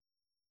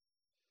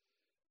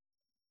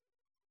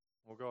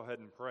We'll go ahead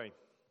and pray.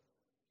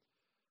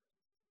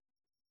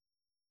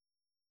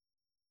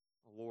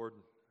 Lord,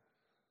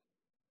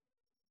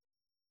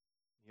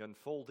 the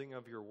unfolding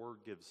of your word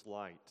gives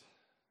light,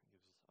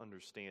 gives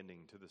understanding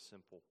to the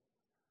simple.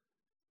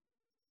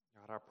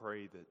 God, I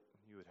pray that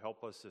you would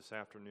help us this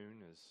afternoon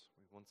as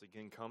we once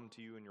again come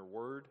to you in your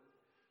word.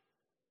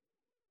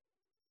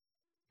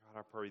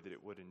 God, I pray that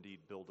it would indeed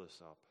build us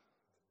up,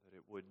 that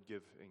it would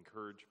give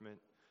encouragement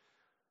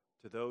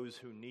to those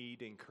who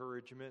need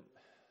encouragement,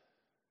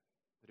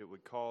 that it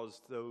would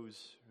cause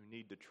those who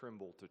need to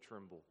tremble,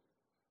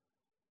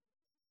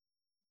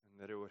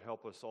 and that it would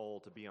help us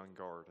all to be on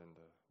guard and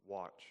to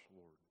watch,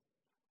 Lord.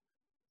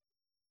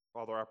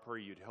 Father, I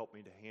pray you'd help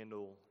me to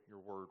handle your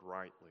word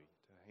rightly,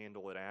 to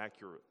handle it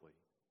accurately.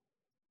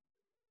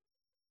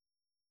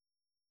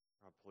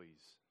 God,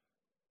 please,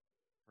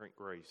 grant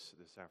grace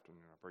this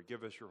afternoon. I pray,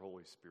 give us your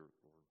Holy Spirit,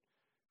 Lord.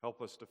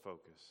 Help us to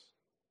focus.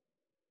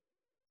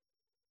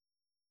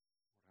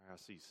 Lord, I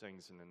ask these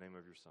things in the name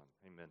of your Son.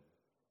 Amen.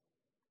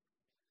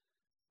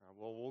 All right,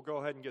 well, we'll go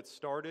ahead and get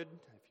started.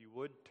 If you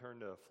would,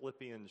 turn to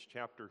Philippians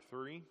chapter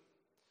 3.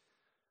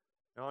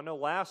 Now, I know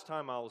last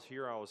time I was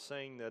here, I was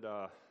saying that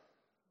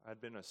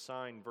I'd been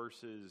assigned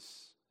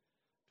verses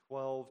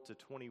 12 to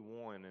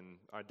 21, and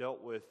I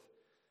dealt with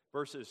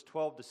verses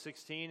 12 to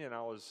 16, and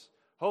I was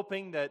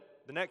hoping that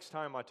the next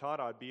time I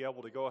taught, I'd be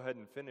able to go ahead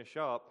and finish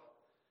up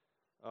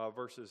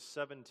verses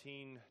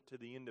 17 to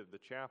the end of the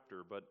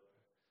chapter, but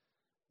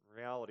in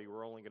reality,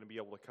 we're only going to be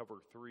able to cover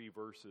 3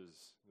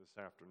 verses this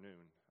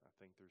afternoon.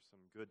 I think there's some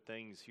good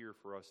things here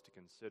for us to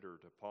consider,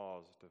 to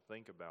pause, to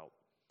think about.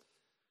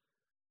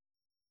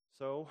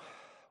 So,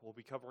 we'll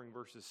be covering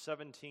verses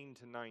 17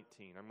 to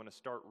 19. I'm going to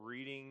start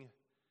reading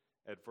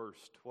at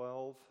verse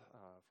 12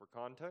 for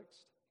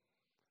context.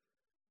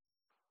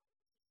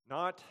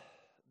 Not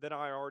that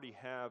I already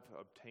have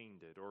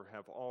obtained it or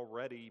have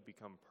already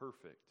become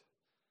perfect,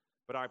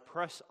 but I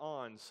press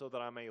on so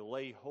that I may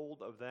lay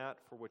hold of that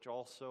for which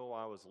also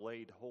I was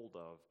laid hold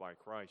of by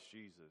Christ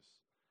Jesus.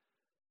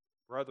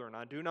 Brethren,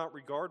 I do not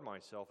regard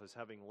myself as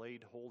having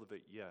laid hold of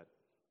it yet,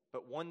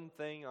 but one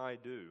thing I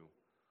do,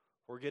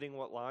 forgetting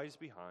what lies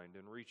behind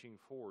and reaching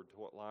forward to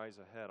what lies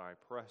ahead, I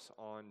press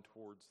on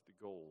towards the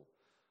goal,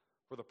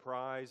 for the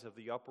prize of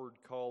the upward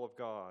call of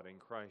God in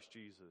Christ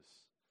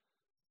Jesus.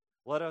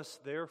 Let us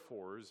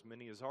therefore, as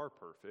many as are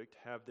perfect,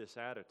 have this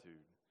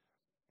attitude.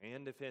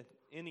 And if in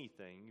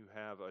anything you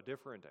have a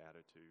different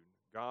attitude,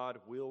 God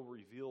will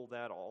reveal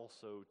that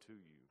also to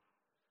you.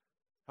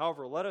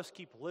 However, let us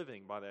keep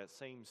living by that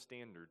same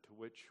standard to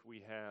which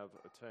we have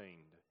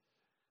attained.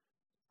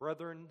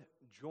 Brethren,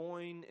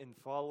 join in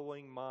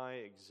following my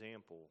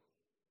example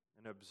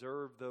and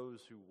observe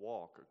those who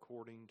walk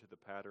according to the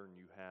pattern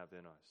you have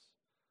in us.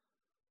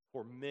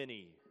 For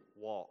many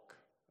walk,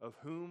 of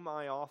whom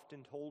I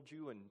often told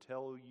you and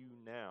tell you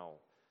now,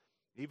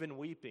 even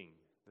weeping,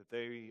 that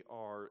they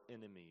are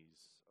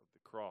enemies of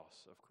the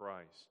cross of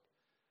Christ,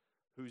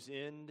 whose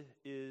end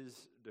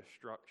is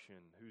destruction,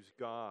 whose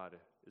God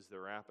is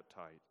their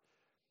appetite,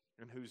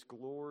 and whose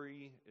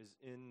glory is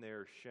in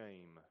their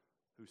shame,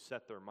 who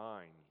set their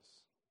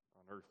minds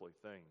on earthly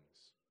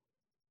things.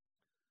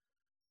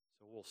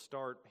 So we'll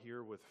start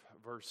here with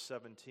verse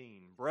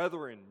 17.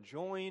 Brethren,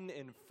 join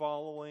in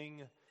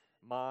following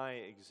my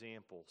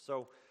example.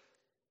 So,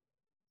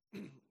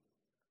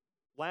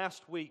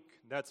 last week,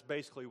 that's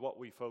basically what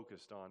we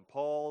focused on.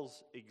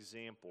 Paul's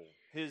example.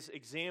 His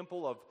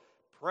example of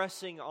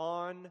pressing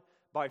on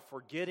by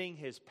forgetting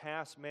his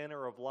past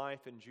manner of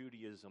life in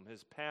Judaism,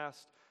 his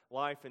past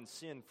life in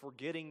sin,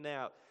 forgetting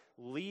that,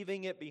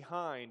 leaving it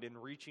behind and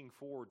reaching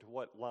forward to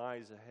what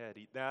lies ahead,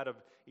 that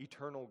of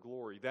eternal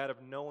glory, that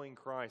of knowing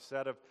Christ,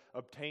 that of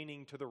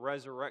obtaining to the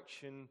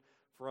resurrection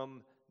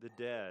from the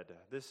dead.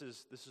 This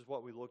is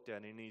what we looked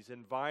at, and he's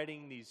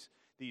inviting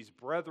these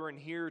brethren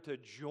here to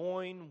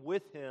join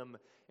with him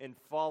in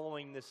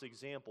following this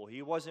example.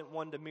 He wasn't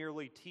one to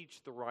merely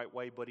teach the right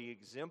way, but he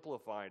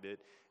exemplified it,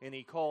 and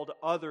he called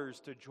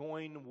others to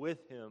join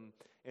with him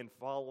in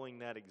following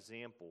that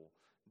example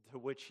to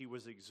which he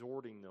was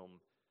exhorting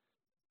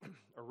them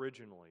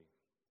originally.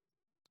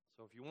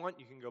 So if you want,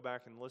 you can go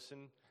back and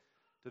listen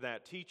to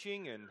that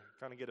teaching and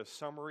kind of get a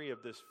summary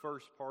of this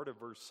first part of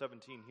verse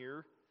 17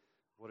 here,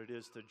 what it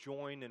is to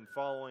join in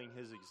following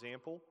his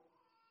example.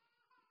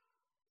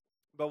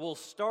 But we'll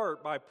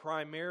start by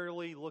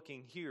primarily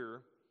looking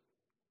here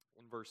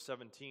in verse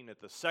 17 at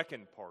the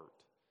second part.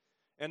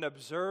 And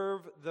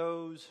observe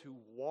those who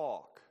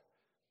walk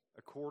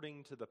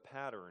according to the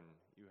pattern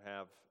you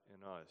have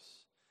in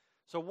us.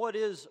 So what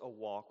is a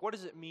walk? What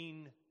does it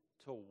mean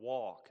to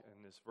walk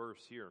in this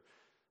verse here?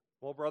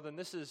 Well, brethren,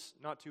 this is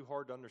not too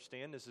hard to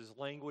understand. This is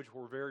language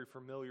we're very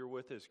familiar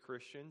with as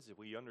Christians.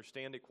 We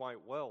understand it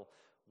quite well.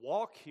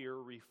 Walk here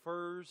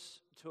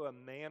refers to a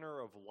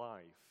manner of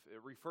life.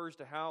 It refers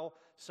to how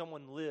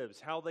someone lives,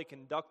 how they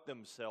conduct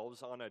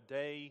themselves on a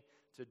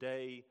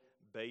day-to-day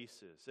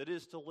basis. It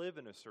is to live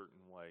in a certain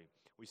way.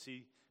 We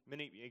see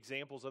many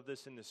examples of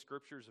this in the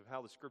Scriptures, of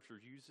how the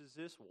Scripture uses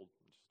this. We'll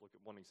just look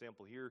at one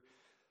example here.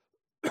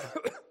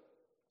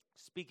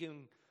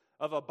 Speaking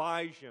of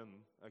Abijam,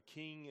 a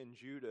king in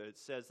Judah, it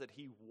says that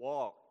he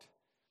walked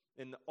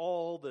in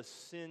all the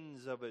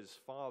sins of his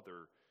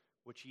father,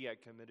 which he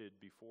had committed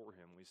before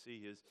him. We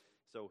see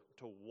so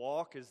to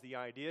walk is the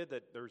idea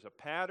that there's a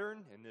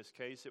pattern. In this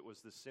case, it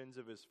was the sins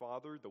of his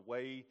father, the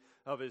way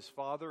of his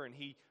father, and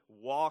he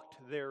walked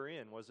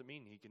therein. What does it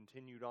mean? He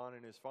continued on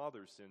in his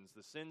father's sins.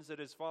 The sins that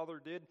his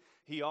father did,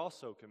 he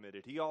also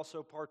committed. He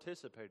also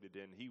participated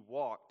in. He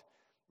walked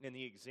in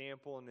the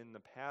example and in the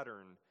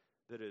pattern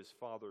that his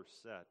father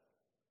set.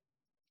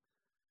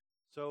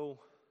 So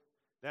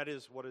that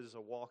is what is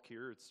a walk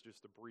here. It's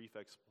just a brief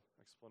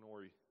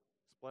explanatory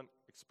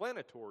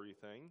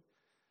thing.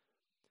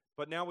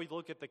 But now we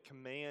look at the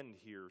command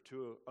here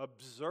to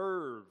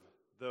observe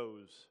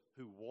those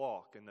who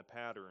walk in the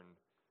pattern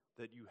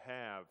that you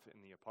have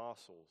in the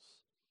apostles.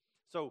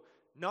 So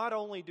not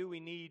only do we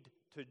need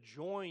to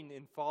join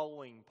in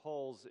following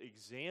Paul's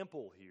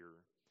example here,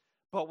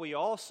 but we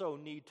also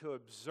need to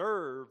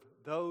observe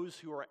those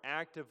who are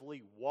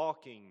actively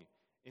walking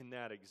in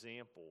that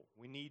example.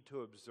 We need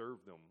to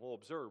observe them. Well,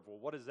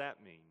 what does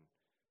that mean?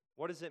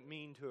 What does it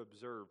mean to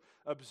observe?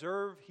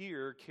 Observe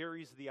here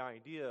carries the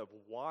idea of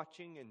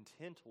watching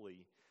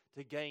intently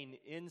to gain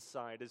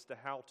insight as to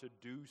how to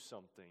do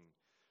something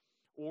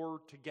or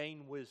to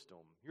gain wisdom.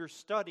 You're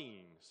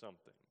studying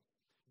something.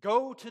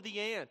 Go to the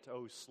ant,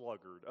 O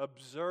sluggard.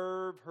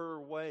 Observe her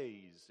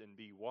ways and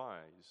be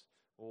wise.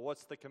 Well,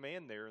 what's the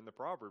command there in the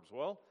Proverbs?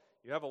 Well,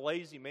 you have a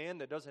lazy man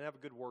that doesn't have a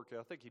good work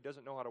ethic. He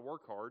doesn't know how to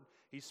work hard.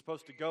 He's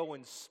supposed to go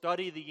and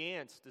study the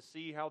ants to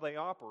see how they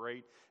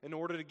operate in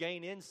order to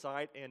gain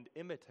insight and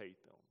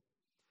imitate them.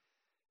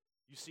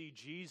 You see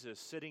Jesus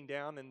sitting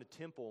down in the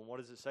temple, and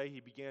what does it say? He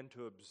began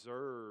to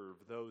observe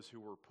those who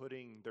were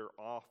putting their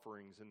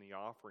offerings in the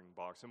offering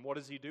box. And what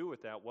does he do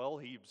with that? Well,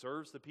 he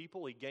observes the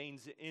people, he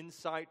gains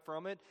insight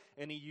from it,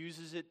 and he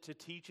uses it to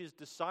teach his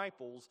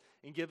disciples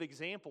and give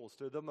examples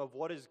to them of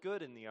what is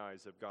good in the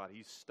eyes of God.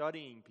 He's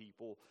studying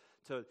people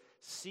to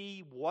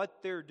see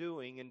what they're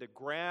doing and to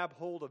grab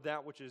hold of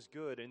that which is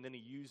good, and then he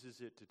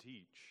uses it to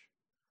teach.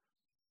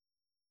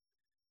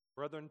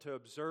 Brethren, to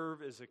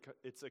observe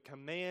it's a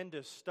command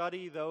to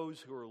study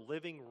those who are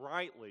living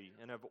rightly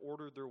and have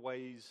ordered their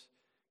ways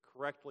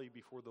correctly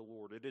before the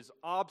Lord. It is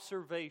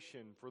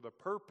observation for the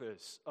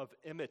purpose of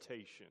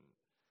imitation.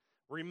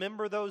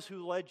 Remember those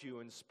who led you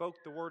and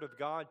spoke the word of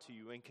God to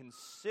you, and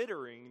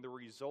considering the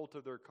result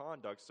of their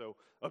conduct. So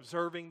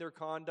observing their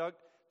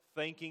conduct,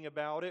 thinking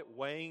about it,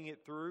 weighing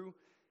it through.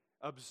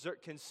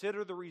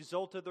 Consider the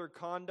result of their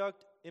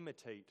conduct,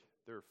 imitate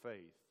their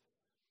faith.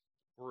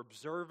 We're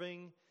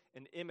observing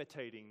and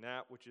imitating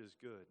that which is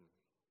good.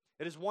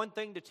 It is one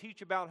thing to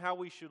teach about how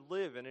we should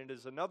live, and it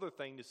is another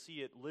thing to see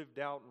it lived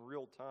out in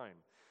real time.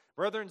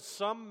 Brethren,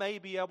 some may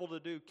be able to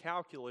do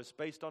calculus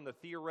based on the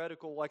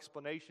theoretical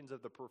explanations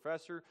of the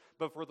professor,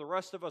 but for the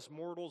rest of us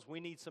mortals,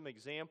 we need some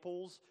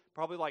examples,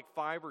 probably like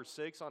 5 or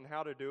 6 on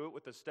how to do it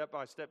with a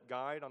step-by-step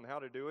guide on how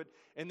to do it,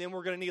 and then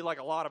we're going to need like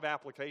a lot of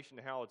application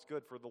to how it's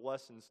good for the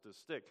lessons to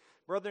stick.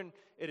 Brethren,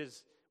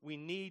 we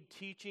need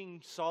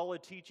teaching.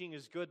 Solid teaching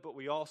is good, but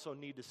we also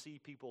need to see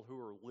people who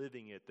are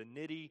living it, the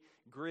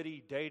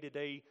nitty-gritty,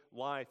 day-to-day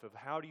life of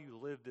how do you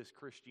live this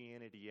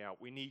Christianity out.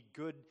 We need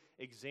good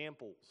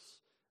examples.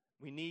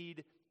 We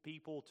need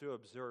people to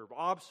observe.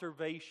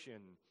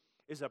 Observation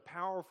is a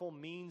powerful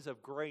means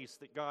of grace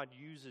that God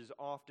uses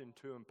often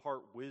to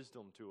impart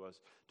wisdom to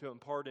us, to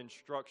impart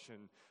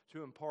instruction,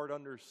 to impart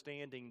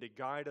understanding, to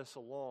guide us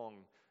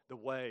along the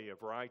way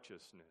of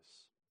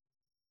righteousness.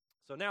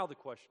 So now the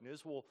question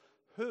is, well,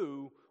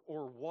 who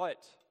or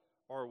what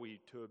are we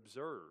to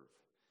observe?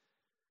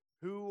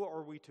 Who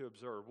are we to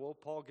observe? Well,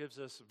 Paul gives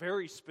us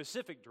very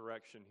specific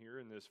direction here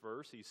in this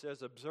verse. He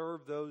says,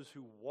 observe those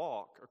who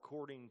walk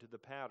according to the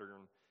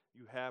pattern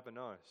you have in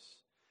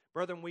us.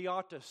 Brethren, we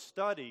ought to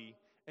study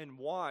and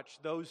watch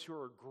those who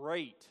are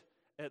great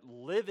at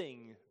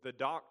living the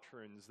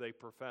doctrines they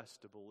profess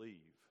to believe.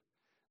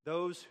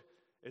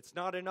 It's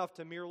not enough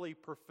to merely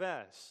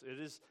profess.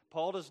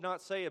 Paul does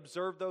not say,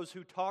 observe those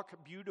who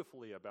talk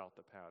beautifully about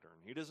the pattern.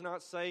 He does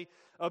not say,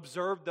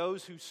 observe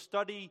those who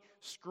study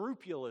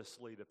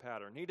scrupulously the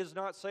pattern. He does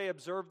not say,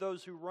 observe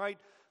those who write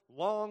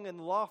long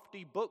and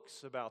lofty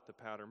books about the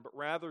pattern, but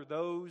rather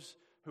those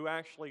who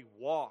actually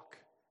walk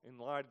in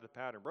light of the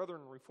pattern.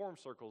 Brethren, in Reform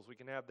circles, we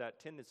can have that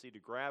tendency to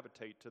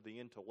gravitate to the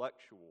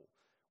intellectual.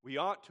 We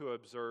ought to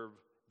observe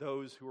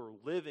those who are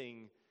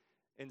living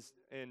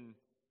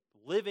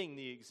living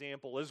the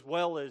example as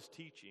well as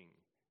teaching.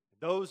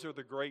 Those are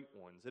the great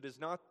ones. It is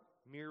not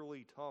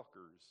merely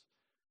talkers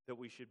that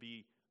we should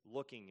be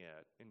looking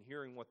at and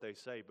hearing what they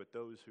say, but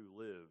those who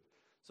live.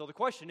 So the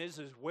question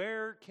is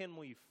where can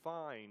we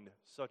find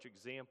such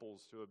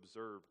examples to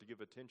observe, to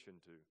give attention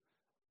to?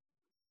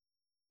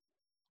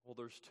 Well,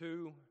 there's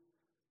 2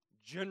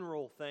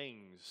 general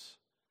things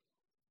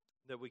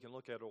that we can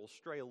look at. It will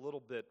stray a little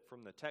bit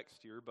from the text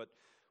here, but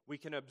we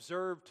can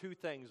observe 2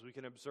 things. We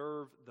can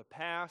observe the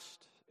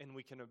past and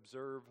we can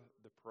observe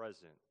the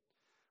present.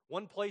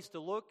 One place to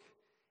look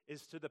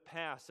is to the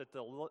past, at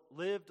the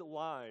lived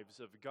lives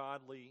of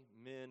godly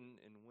men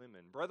and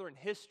women. Brethren,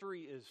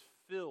 history is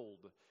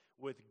filled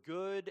with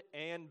good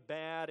and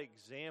bad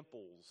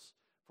examples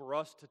for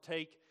us to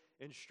take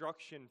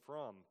instruction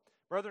from.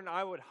 Brethren,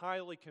 I would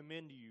highly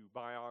commend to you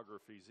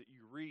biographies, that you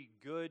read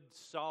good,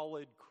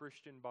 solid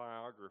Christian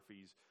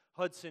biographies.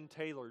 Hudson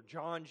Taylor,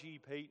 John G.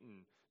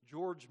 Payton,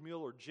 George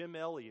Mueller, Jim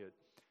Elliot.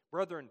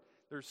 Brethren,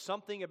 there's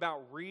something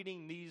about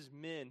reading these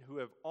men who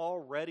have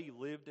already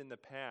lived in the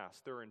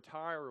past, their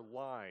entire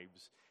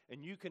lives,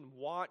 and you can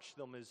watch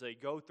them as they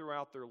go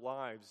throughout their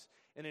lives.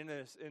 And in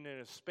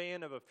a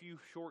span of a few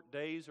short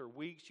days or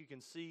weeks, you can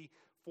see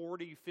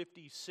 40,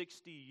 50,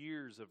 60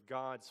 years of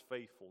God's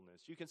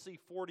faithfulness. You can see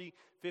 40,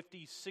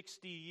 50,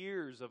 60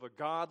 years of a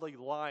godly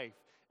life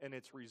and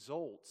its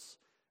results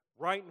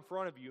right in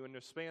front of you in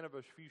the span of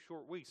a few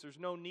short weeks. There's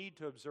no need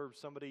to observe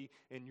somebody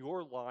in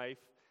your life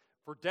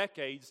for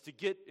decades to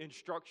get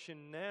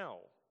instruction now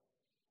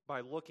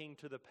by looking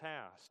to the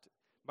past,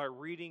 by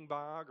reading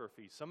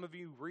biographies. Some of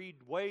you read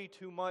way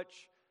too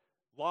much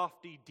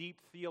lofty,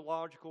 deep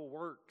theological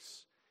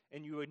works,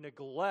 and you would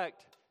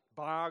neglect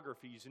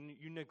biographies, and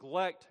you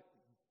neglect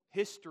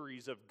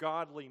histories of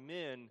godly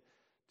men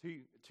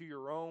to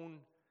your own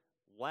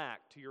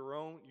lack,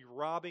 you're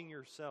robbing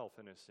yourself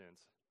in a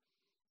sense.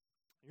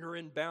 You're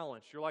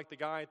imbalanced. You're like the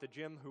guy at the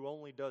gym who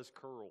only does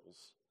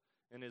curls,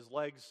 and his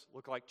legs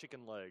look like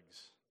chicken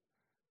legs.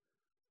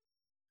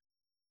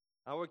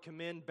 I would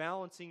commend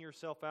balancing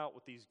yourself out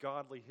with these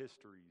godly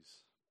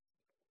histories.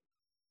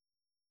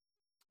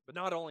 But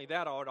not only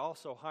that, I would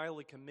also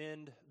highly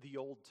commend the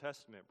Old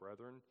Testament,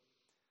 brethren.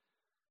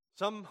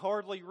 Some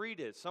hardly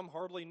read it. Some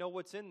hardly know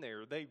what's in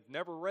there. They've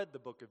never read the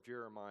book of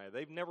Jeremiah.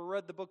 They've never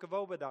read the book of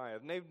Obadiah.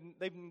 And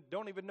they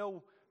don't even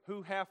know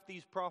who half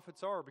these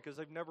prophets are because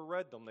they've never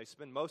read them. They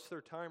spend most of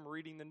their time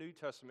reading the New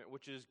Testament,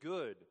 which is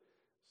good.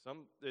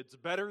 It's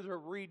better to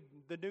read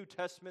the New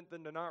Testament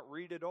than to not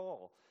read it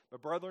all.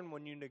 But brethren,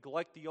 when you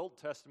neglect the Old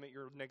Testament,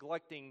 you're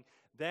neglecting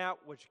that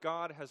which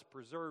God has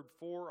preserved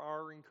for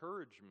our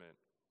encouragement.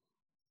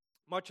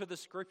 Much of the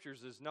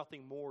Scriptures is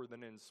nothing more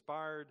than an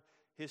inspired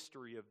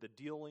history of the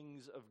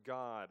dealings of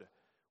God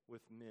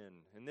with men.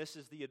 And this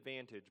is the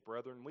advantage,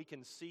 brethren. We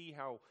can see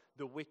how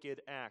the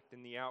wicked act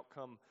in the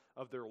outcome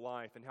of their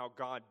life and how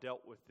God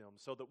dealt with them,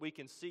 so that we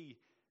can see,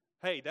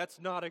 hey,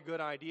 that's not a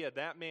good idea.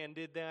 That man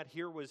did that.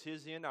 Here was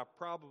his end. I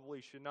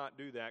probably should not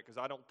do that because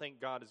I don't think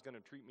God is going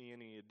to treat me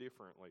any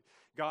differently.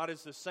 God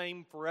is the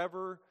same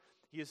forever.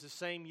 He is the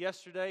same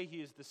yesterday,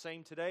 He is the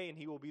same today, and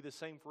He will be the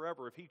same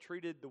forever. If He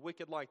treated the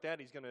wicked like that,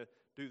 He's going to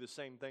do the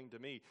same thing to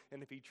me.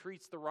 And if He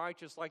treats the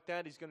righteous like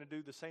that, He's going to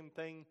do the same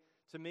thing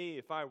to me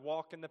if I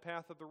walk in the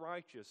path of the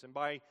righteous. And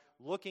by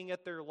looking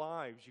at their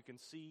lives, you can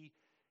see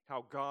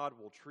how God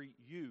will treat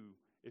you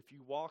if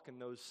you walk in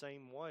those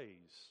same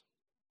ways.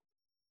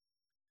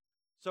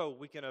 So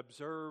we can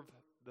observe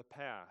the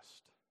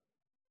past,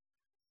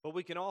 but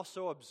we can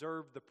also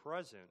observe the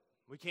present.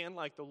 We can,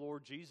 like the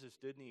Lord Jesus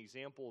did in the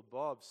example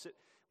above,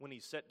 when He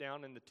sat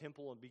down in the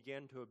temple and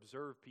began to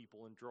observe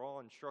people and draw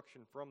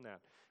instruction from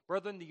that.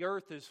 Brethren, the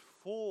earth is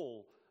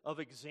full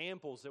of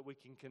examples that we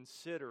can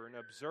consider and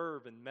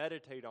observe and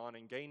meditate on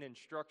and gain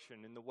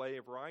instruction in the way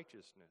of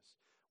righteousness.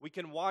 We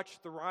can watch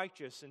the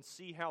righteous and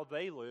see how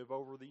they live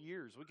over the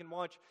years. We can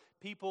watch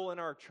people in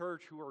our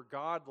church who are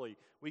godly.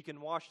 We can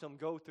watch them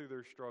go through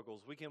their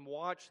struggles. We can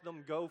watch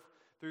them go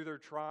through their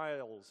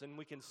trials, and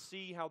we can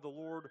see how the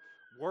Lord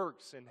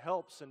works and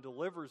helps and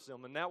delivers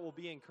them, and that will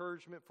be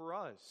encouragement for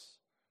us.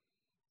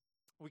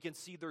 We can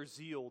see their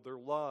zeal, their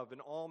love, and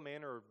all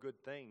manner of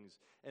good things,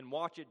 and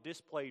watch it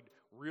displayed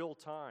real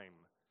time.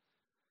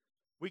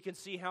 We can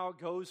see how it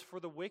goes for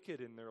the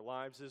wicked in their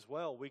lives as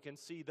well. We can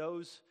see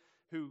those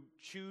who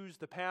choose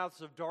the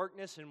paths of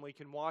darkness, and we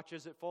can watch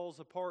as it falls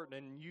apart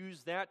and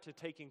use that to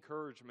take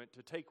encouragement,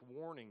 to take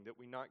warning that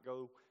we not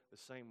go the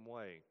same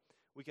way.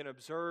 We can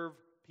observe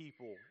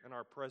people in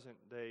our present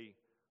day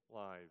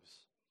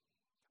lives.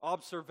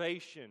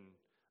 Observation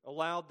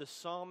allowed the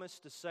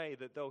psalmist to say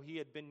that though he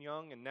had been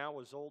young and now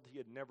was old, he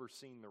had never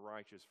seen the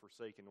righteous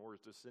forsaken or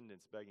his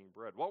descendants begging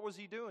bread. What was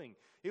he doing?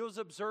 He was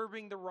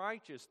observing the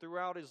righteous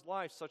throughout his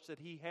life such that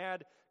he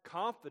had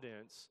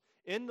confidence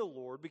in the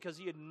Lord because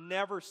he had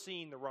never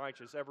seen the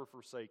righteous ever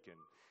forsaken.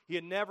 He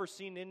had never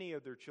seen any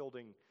of their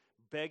children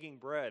begging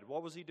bread.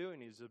 What was he doing?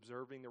 He's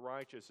observing the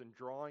righteous and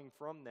drawing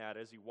from that.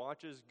 As he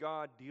watches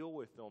God deal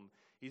with them,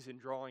 he's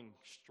drawing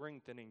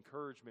strength and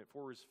encouragement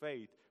for his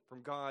faith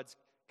from God's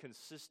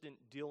consistent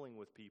dealing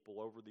with people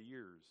over the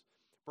years.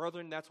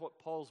 Brethren, that's what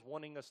Paul's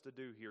wanting us to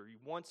do here. He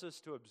wants us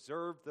to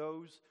observe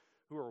those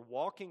who are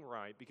walking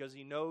right because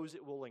he knows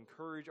it will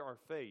encourage our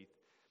faith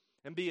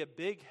and be a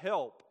big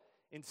help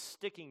in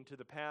sticking to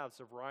the paths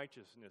of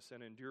righteousness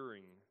and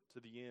enduring to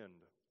the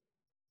end.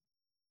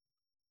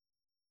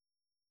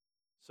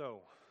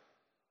 So,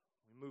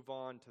 we move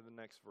on to the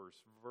next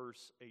verse,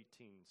 verse 18.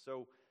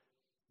 So,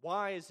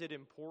 why is it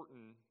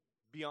important,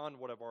 beyond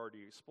what I've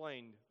already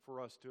explained,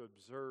 for us to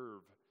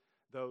observe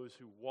those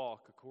who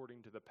walk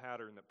according to the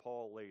pattern that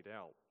Paul laid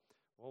out?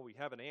 Well, we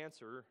have an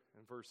answer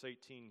in verse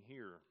 18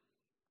 here.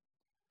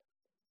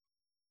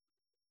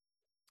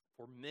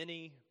 For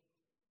many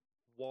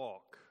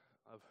walk,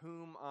 of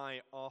whom I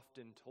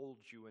often told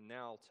you, and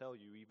now tell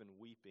you, even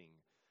weeping,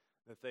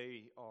 that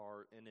they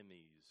are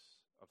enemies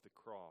of the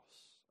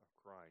cross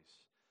of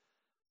Christ.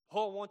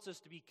 Paul wants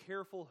us to be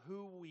careful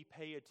who we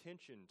pay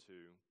attention to,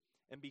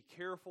 and be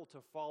careful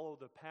to follow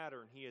the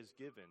pattern he has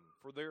given,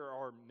 for there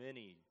are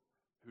many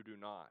who do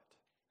not.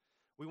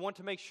 We want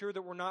to make sure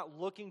that we're not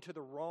looking to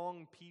the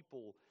wrong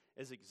people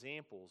as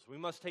examples. We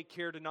must take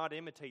care to not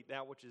imitate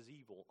that which is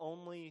evil,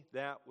 only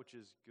that which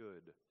is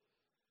good.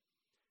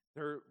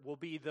 There will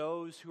be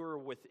those who are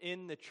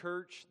within the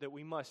church that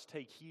we must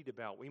take heed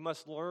about. We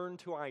must learn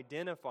to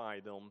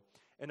identify them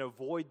and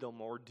avoid them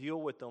or deal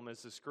with them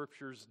as the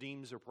Scriptures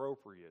deems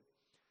appropriate.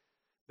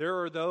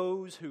 There are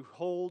those who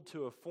hold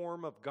to a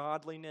form of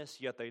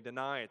godliness, yet they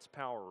deny its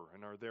power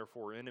and are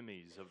therefore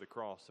enemies of the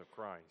cross of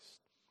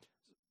Christ.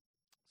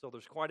 So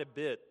there's quite a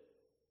bit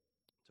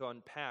to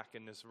unpack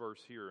in this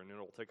verse here, and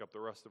it'll take up the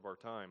rest of our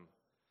time.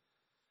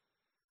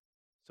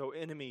 So,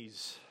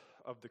 enemies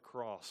of the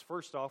cross.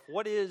 First off,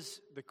 what is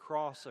the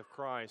cross of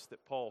Christ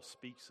that Paul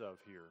speaks of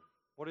here?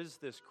 What is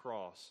this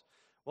cross?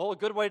 Well, a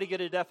good way to get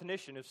a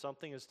definition of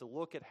something is to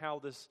look at how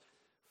this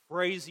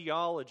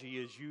phraseology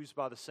is used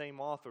by the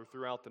same author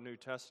throughout the New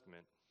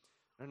Testament.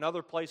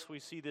 Another place we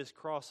see this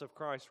cross of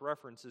Christ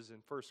references in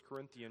 1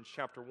 Corinthians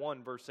chapter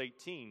 1, verse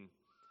 18,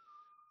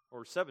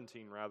 or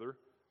 17 rather.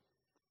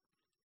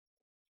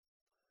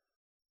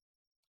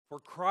 For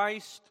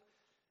Christ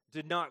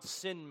did not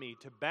send me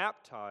to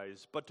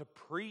baptize, but to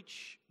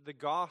preach the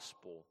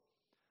gospel,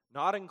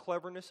 not in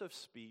cleverness of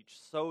speech,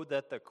 so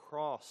that the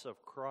cross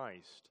of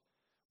Christ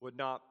would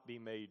not be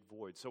made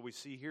void. So we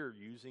see here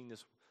using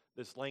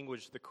this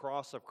language, the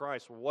cross of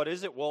Christ. Well, what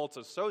is it? Well, it's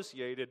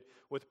associated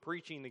with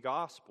preaching the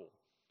gospel.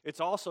 It's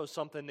also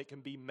something that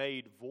can be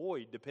made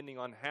void depending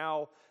on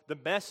how the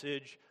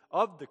message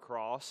of the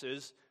cross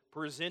is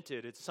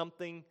presented. It's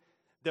something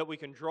that we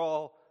can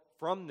draw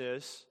from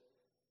this.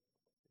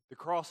 The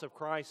cross of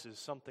Christ is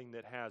something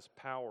that has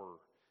power.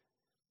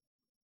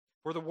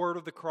 For the word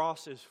of the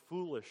cross is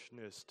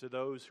foolishness to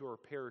those who are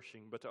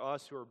perishing, but to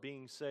us who are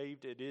being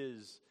saved, it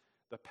is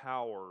the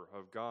power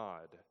of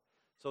God.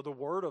 So the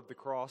word of the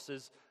cross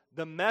is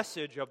the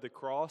message of the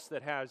cross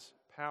that has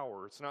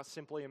power. It's not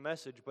simply a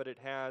message, but it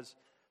has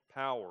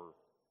power.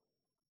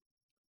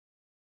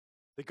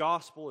 The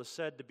gospel is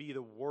said to be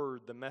the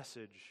word, the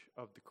message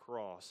of the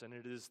cross, and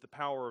it is the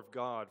power of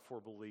God for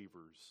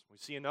believers. We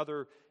see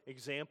another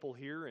example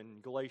here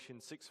in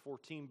Galatians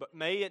 6:14. But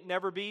may it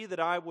never be that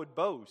I would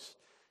boast,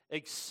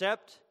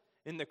 except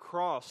in the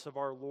cross of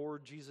our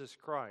Lord Jesus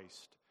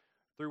Christ,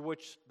 through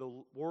which the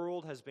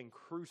world has been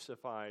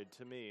crucified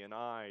to me, and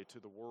I to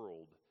the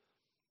world.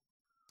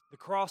 The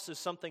cross is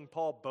something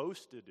Paul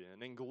boasted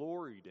in and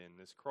gloried in,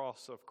 this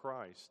cross of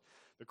Christ.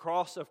 The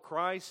cross of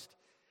Christ,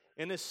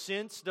 in a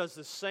sense, does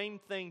the same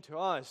thing to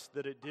us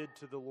that it did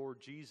to the Lord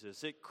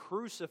Jesus. It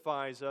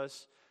crucifies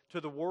us to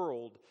the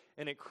world,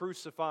 and it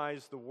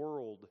crucifies the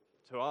world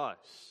to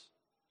us.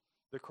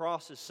 The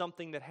cross is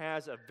something that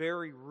has a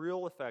very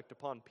real effect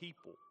upon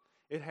people.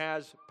 It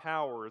has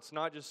power. It's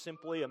not just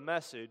simply a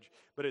message,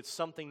 but it's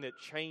something that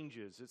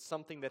changes. It's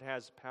something that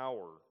has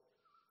power.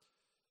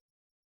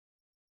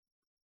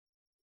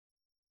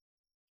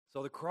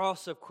 So the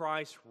cross of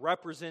Christ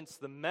represents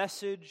the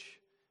message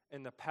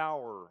and the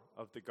power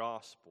of the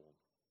gospel.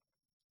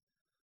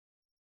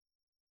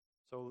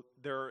 So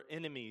there are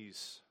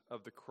enemies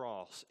of the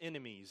cross.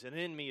 Enemies. An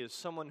enemy is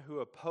someone who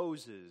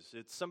opposes.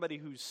 It's somebody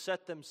who's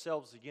set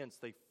themselves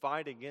against. They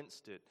fight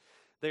against it.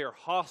 They are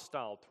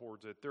hostile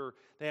towards it.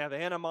 They have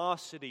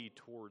animosity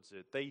towards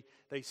it.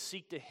 They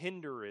seek to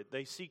hinder it.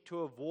 They seek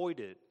to avoid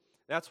it.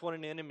 That's what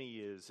an enemy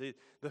is.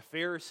 The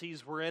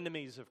Pharisees were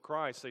enemies of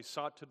Christ. They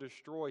sought to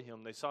destroy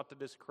Him. They sought to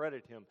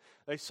discredit Him.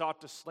 They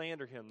sought to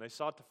slander Him. They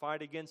sought to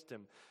fight against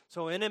Him.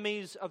 So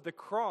enemies of the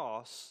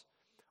cross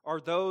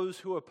are those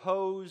who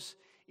oppose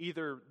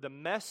either the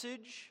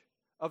message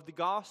of the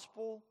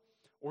gospel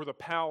or the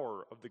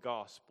power of the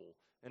gospel.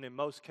 And in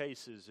most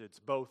cases, it's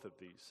both of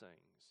these things.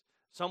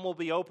 Some will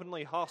be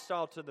openly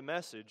hostile to the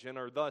message and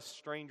are thus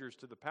strangers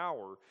to the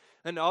power.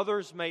 And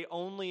others may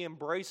only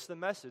embrace the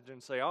message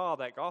and say,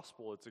 that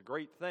gospel, it's a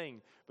great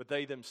thing. But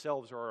they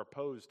themselves are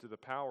opposed to the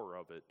power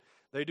of it.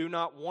 They do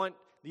not want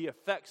the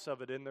effects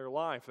of it in their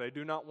life. They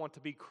do not want to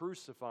be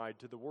crucified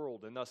to the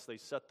world. And thus they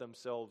set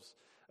themselves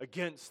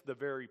against the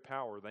very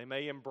power. They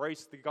may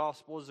embrace the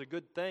gospel as a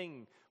good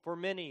thing for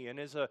many and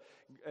as a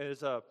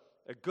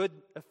good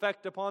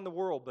effect upon the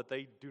world, but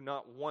they do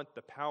not want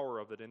the power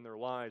of it in their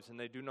lives, and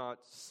they do not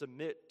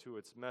submit to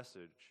its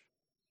message.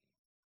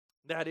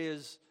 That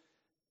is,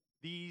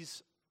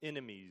 these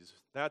enemies,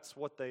 that's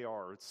what they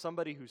are. It's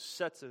somebody who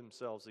sets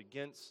themselves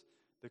against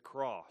the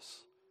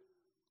cross.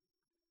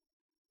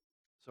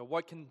 So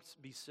what can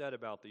be said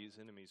about these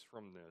enemies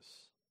from this?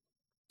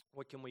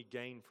 What can we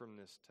gain from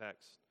this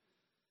text?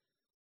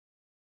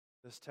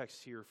 This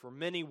text here, for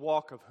many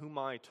walk of whom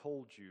I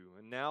told you,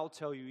 and now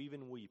tell you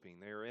even weeping,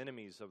 they are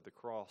enemies of the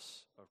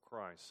cross of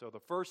Christ. So the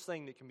first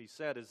thing that can be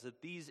said is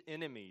that these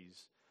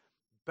enemies,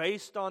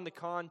 based on the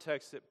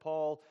context that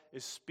Paul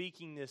is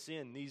speaking this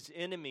in, these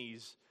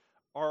enemies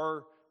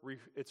are,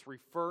 it's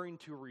referring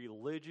to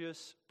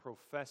religious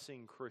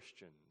professing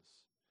Christians.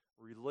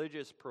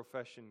 Religious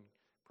professing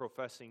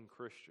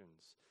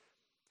Christians.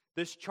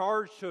 This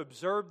charge to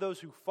observe those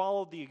who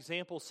followed the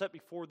example set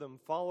before them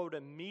followed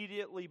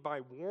immediately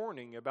by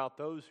warning about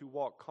those who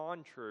walk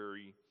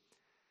contrary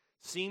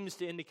seems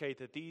to indicate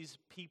that these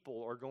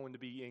people are going to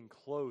be in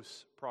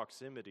close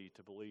proximity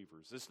to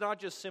believers. It's not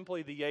just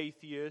simply the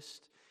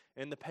atheist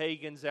and the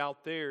pagans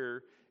out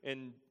there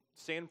in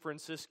San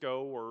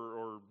Francisco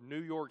or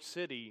New York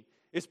City.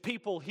 It's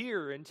people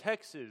here in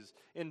Texas,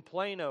 in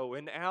Plano,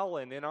 in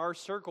Allen, in our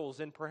circles,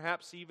 and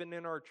perhaps even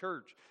in our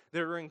church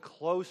that are in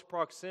close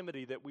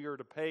proximity that we are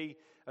to pay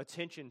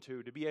attention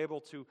to be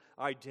able to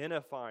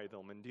identify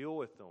them and deal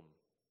with them.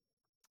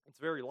 It's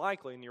very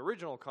likely in the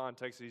original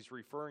context he's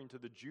referring to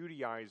the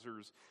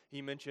Judaizers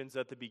he mentions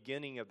at the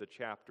beginning of the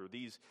chapter,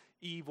 these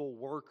evil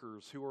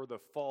workers who are the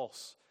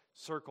false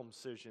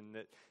circumcision,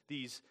 that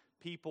these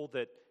people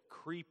that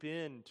creep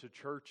into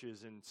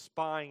churches and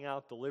spying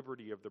out the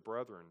liberty of the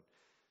brethren.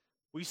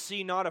 We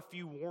see not a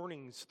few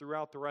warnings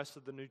throughout the rest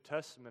of the New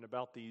Testament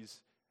about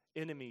these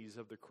enemies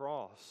of the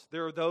cross.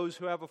 There are those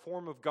who have a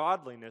form of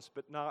godliness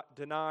but not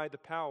deny the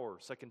power,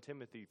 2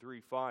 Timothy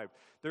 3:5.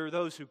 There are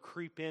those who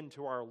creep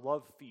into our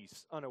love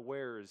feasts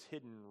unaware as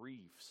hidden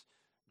reefs,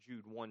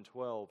 Jude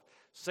 1:12.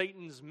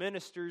 Satan's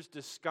ministers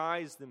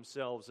disguise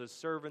themselves as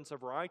servants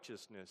of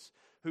righteousness,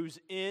 whose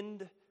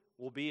end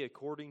will be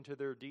according to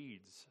their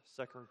deeds,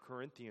 2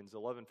 Corinthians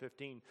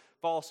 11:15.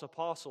 False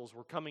apostles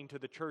were coming to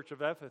the church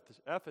of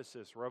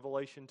Ephesus,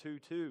 Revelation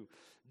 2:2.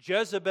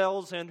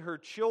 Jezebels and her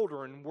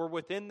children were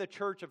within the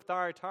church of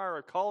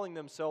Thyatira, calling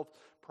themselves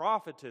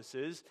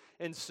prophetesses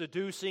and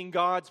seducing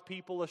God's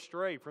people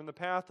astray from the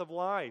path of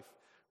life,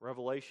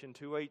 Revelation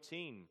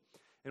 2:18.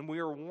 And we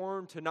are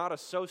warned to not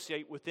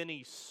associate with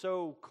any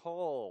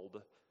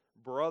so-called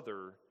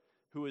brother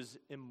who is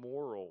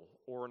immoral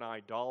or an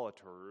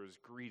idolater or is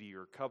greedy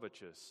or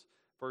covetous.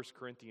 1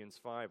 Corinthians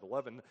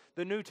 5:11.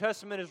 The New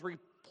Testament is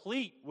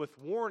replete with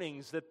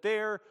warnings that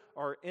there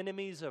are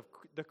enemies of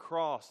the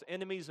cross,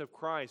 enemies of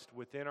Christ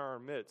within our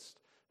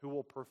midst who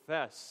will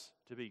profess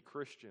to be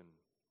Christian.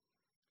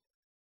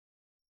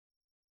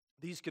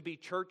 These could be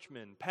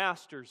churchmen,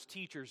 pastors,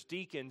 teachers,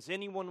 deacons,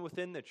 anyone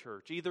within the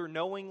church, either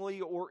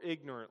knowingly or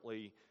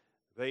ignorantly,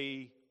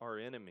 they are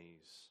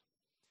enemies.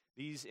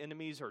 These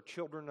enemies are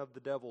children of the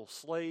devil,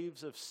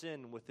 slaves of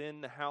sin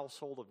within the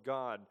household of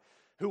God,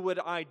 who would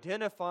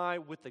identify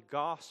with the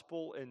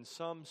gospel in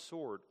some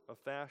sort of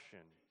fashion.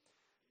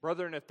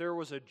 Brethren, if there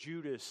was a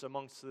Judas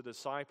amongst the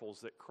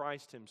disciples that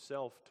Christ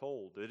himself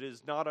told, it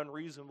is not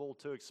unreasonable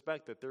to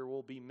expect that there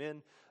will be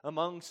men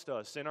amongst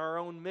us in our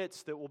own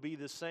midst that will be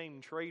the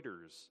same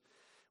traitors.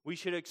 We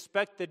should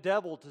expect the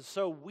devil to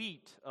sow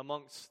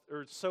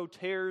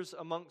tares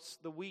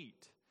amongst the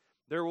wheat.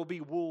 There will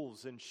be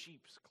wolves in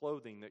sheep's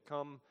clothing that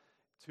come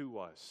to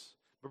us.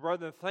 But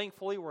brethren,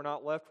 thankfully we're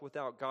not left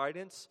without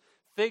guidance.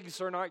 Figs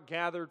are not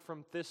gathered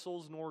from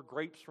thistles, nor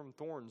grapes from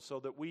thorns, so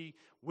that we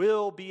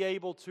will be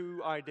able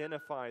to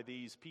identify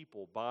these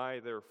people by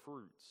their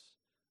fruits,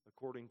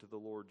 according to the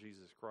Lord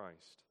Jesus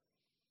Christ.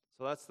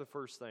 So that's the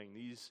first thing.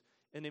 These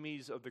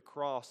enemies of the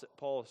cross that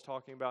Paul is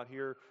talking about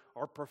here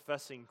are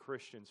professing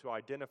Christians who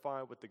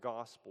identify with the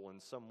gospel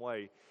in some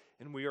way,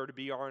 and we are to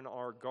be on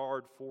our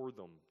guard for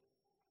them.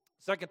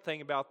 Second thing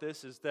about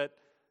this is that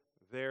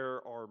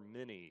there are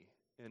many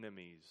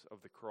enemies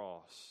of the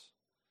cross.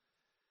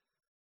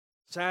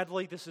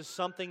 Sadly, this is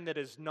something that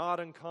is not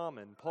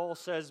uncommon. Paul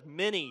says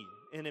many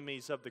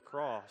enemies of the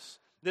cross.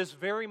 This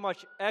very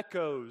much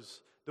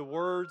echoes the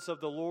words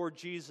of the Lord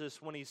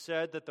Jesus when he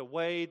said that the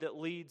way that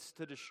leads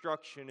to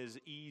destruction is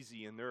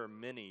easy and there are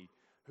many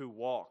who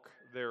walk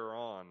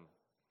thereon.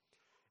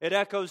 It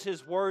echoes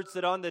his words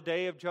that on the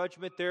day of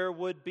judgment there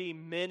would be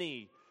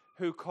many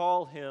who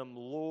call him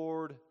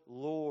Lord,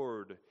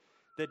 Lord,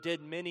 that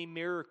did many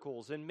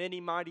miracles and many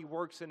mighty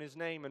works in his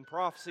name and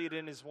prophesied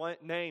in his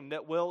name,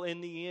 that will in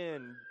the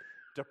end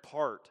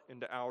depart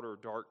into outer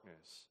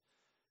darkness.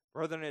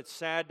 Brethren, it's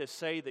sad to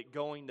say that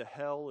going to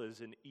hell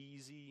is an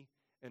easy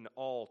and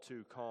all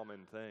too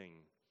common thing.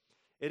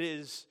 It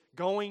is,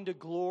 going to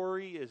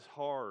glory is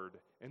hard,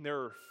 and there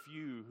are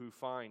few who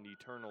find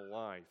eternal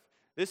life.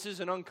 This is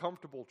an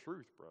uncomfortable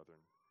truth, brethren.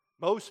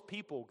 Most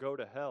people go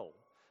to hell.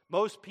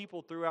 Most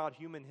people throughout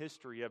human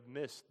history have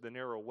missed the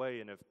narrow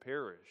way and have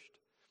perished.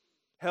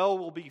 Hell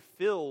will be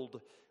filled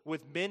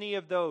with many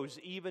of those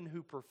even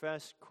who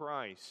profess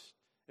Christ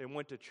and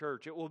went to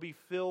church. It will be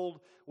filled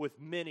with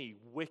many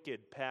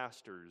wicked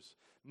pastors,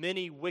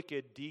 many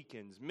wicked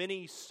deacons,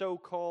 many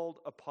so-called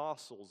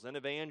apostles and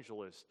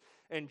evangelists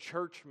and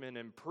churchmen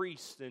and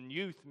priests and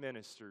youth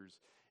ministers.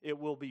 It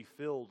will be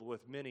filled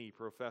with many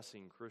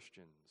professing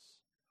Christians.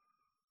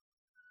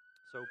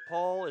 So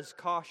Paul is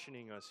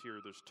cautioning us here.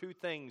 There's two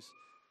things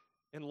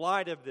in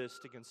light of this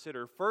to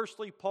consider.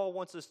 Firstly, Paul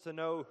wants us to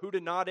know who to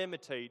not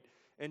imitate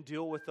and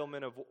deal with them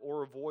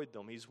or avoid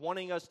them. He's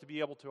wanting us to be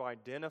able to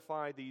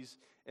identify these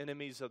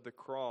enemies of the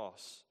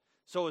cross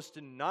so as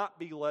to not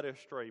be led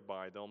astray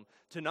by them,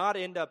 to not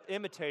end up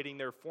imitating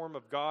their form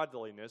of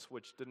godliness,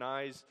 which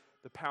denies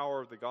the power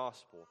of the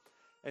gospel.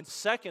 And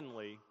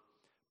secondly,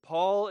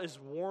 Paul is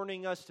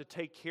warning us to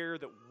take care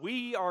that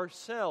we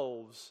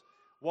ourselves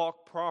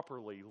walk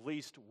properly,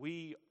 lest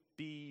we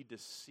be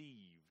deceived.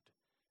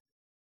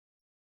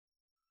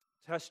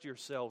 Test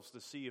yourselves to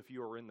see if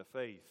you are in the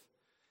faith.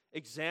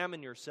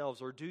 Examine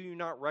yourselves, or do you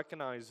not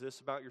recognize this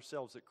about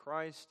yourselves, that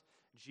Christ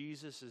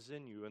Jesus is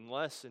in you,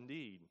 unless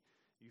indeed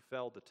you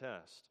failed the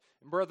test.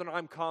 And brethren,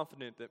 I'm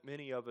confident that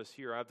many of us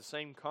here have the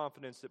same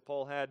confidence that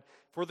Paul had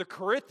for the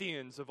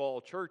Corinthians of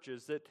all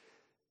churches, that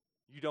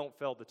you don't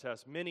fail the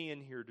test. Many in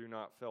here do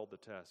not fail the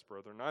test,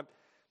 brethren.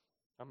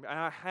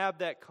 I have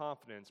that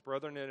confidence,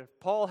 brethren. And if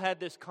Paul had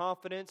this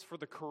confidence for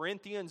the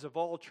Corinthians of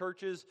all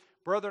churches,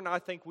 brethren, I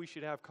think we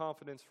should have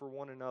confidence for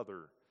one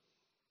another.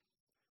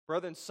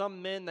 Brethren,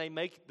 some men, they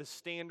make the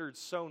standards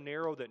so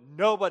narrow that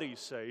nobody's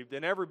saved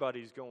and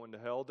everybody's going to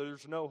hell.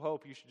 There's no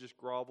hope. You should just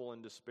grovel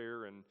in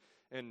despair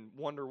and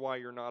wonder why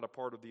you're not a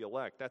part of the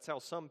elect. That's how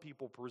some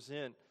people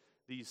present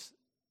these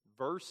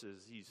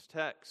verses, these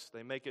texts.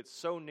 They make it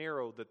so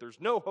narrow that there's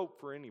no hope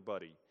for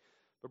anybody.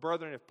 But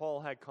brethren, if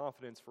Paul had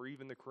confidence for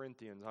even the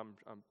Corinthians,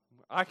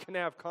 I can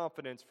have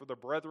confidence for the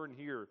brethren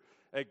here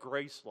at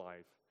Grace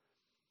Life.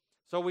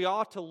 So we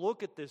ought to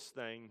look at this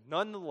thing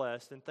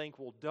nonetheless and think,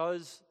 well,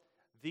 does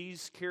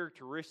these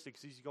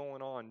characteristics he's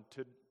going on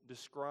to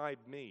describe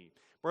me?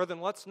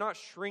 Brethren, let's not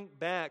shrink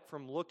back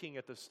from looking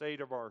at the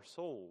state of our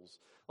souls.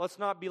 Let's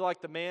not be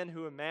like the man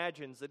who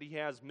imagines that he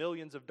has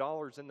millions of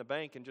dollars in the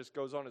bank and just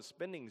goes on a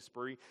spending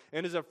spree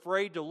and is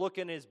afraid to look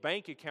in his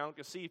bank account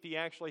to see if he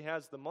actually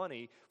has the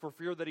money, for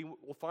fear that he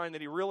will find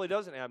that he really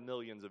doesn't have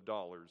millions of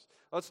dollars.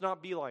 Let's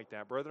not be like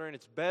that, brethren.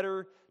 It's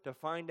better to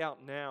find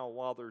out now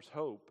while there's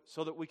hope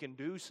so that we can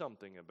do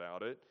something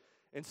about it,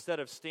 instead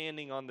of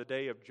standing on the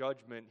day of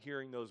judgment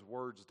hearing those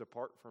words,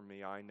 "Depart from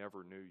me, I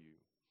never knew you."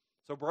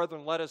 So,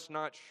 brethren, let us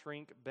not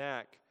shrink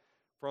back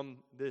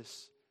from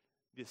this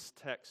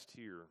text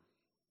here.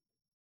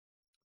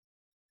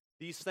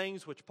 These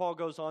things which Paul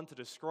goes on to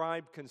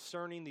describe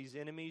concerning these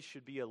enemies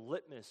should be a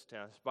litmus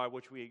test by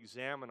which we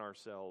examine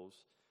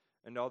ourselves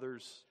and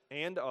others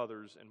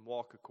and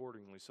walk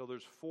accordingly. So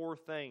there's 4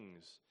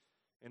 things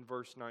in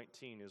verse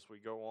 19 as we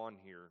go on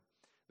here.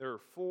 There are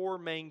 4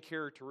 main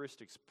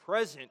characteristics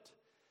present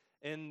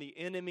in the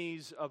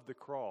enemies of the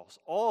cross.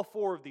 All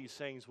 4 of these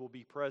things will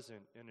be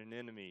present in an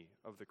enemy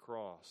of the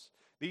cross.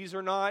 These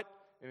are not,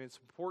 and it's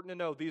important to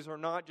know, these are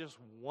not just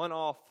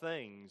one-off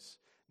things.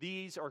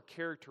 These are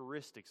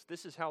characteristics.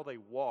 This is how they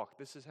walk.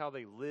 This is how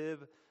they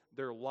live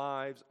their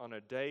lives on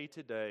a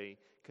day-to-day,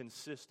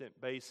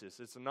 consistent basis.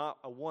 It's not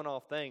a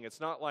one-off thing. It's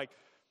not like,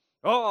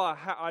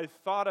 I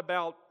thought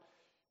about,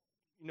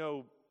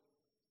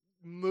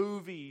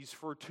 movies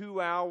for 2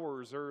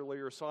 hours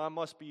earlier, so I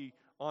must be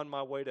on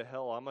my way to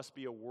hell. I must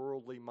be a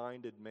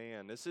worldly-minded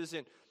man. This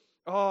isn't,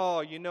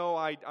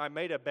 I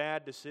made a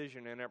bad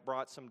decision and it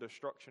brought some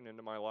destruction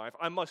into my life.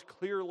 I must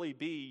clearly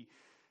be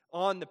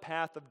on the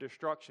path of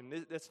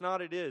destruction. That's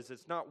not it is.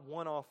 It's not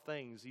one-off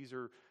things. These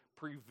are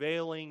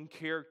prevailing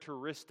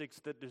characteristics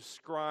that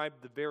describe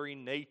the very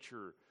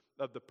nature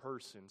of the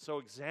person. So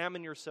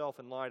examine yourself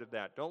in light of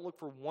that. Don't look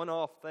for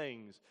one-off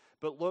things,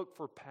 but look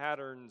for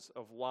patterns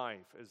of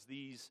life as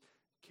these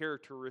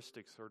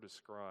characteristics are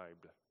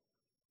described.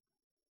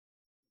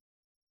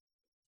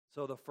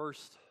 So the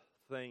first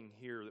thing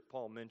here that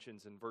Paul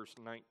mentions in verse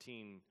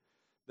 19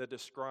 that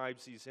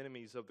describes these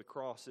enemies of the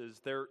cross is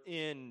their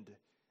end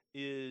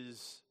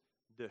is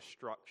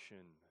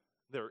destruction.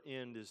 Their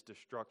end is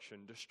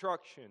destruction.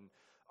 Destruction,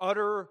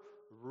 utter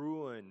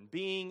ruin,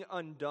 being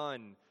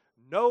undone,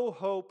 no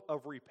hope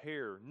of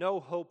repair, no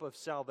hope of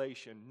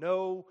salvation,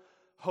 no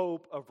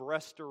hope of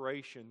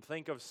restoration.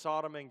 Think of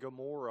Sodom and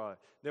Gomorrah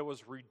that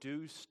was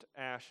reduced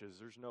ashes.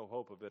 There's no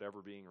hope of it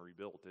ever being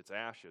rebuilt. It's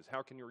ashes.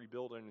 How can you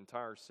rebuild an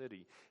entire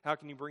city? How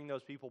can you bring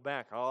those people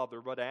back?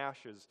 They're but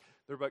ashes.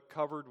 They're but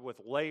covered with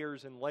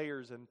layers and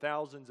layers and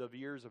thousands of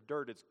years of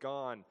dirt. It's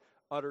gone.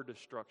 Utter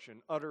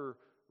destruction, utter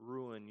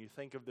ruin. You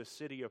think of the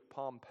city of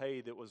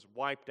Pompeii that was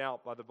wiped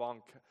out by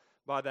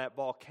that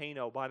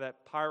volcano, by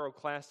that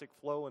pyroclastic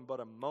flow. In but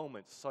a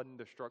moment, sudden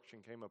destruction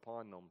came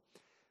upon them.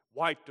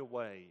 Wiped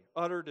away,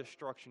 utter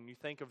destruction. You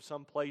think of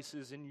some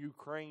places in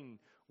Ukraine,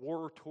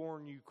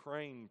 war-torn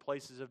Ukraine,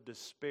 places of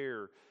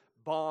despair,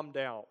 bombed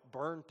out,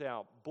 burnt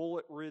out,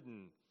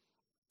 bullet-ridden,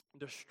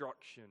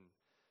 destruction.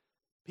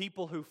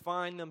 People who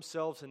find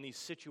themselves in these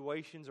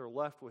situations are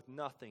left with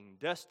nothing,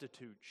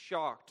 destitute,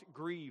 shocked,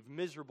 grieved,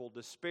 miserable,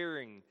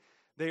 despairing.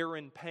 They are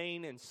in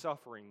pain and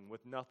suffering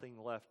with nothing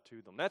left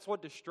to them. That's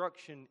what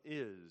destruction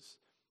is.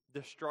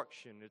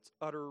 Destruction, it's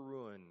utter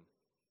ruin.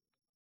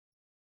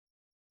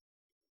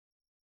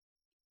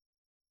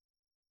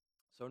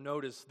 So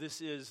notice,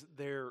 this is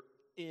their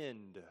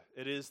end.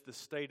 It is the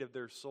state of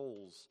their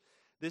souls.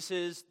 This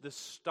is the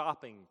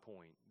stopping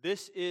point.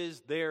 This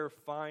is their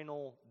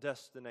final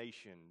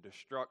destination,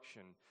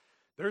 destruction.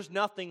 There's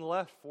nothing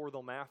left for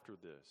them after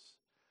this.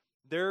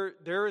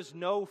 There is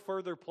no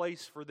further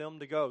place for them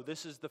to go.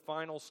 This is the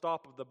final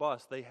stop of the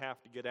bus. They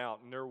have to get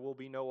out, and there will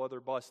be no other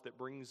bus that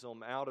brings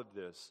them out of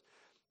this.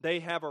 They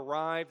have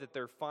arrived at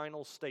their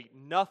final state.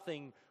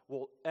 Nothing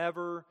will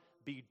ever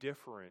be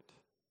different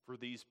for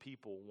these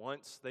people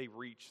once they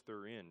reach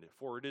their end.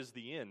 For it is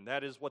the end.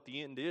 That is what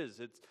the end is.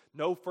 It's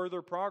no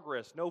further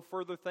progress, no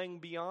further thing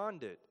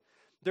beyond it.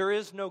 There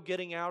is no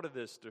getting out of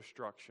this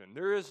destruction.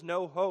 There is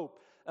no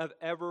hope of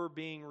ever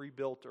being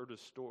rebuilt or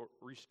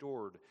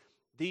restored.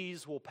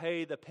 These will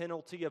pay the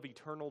penalty of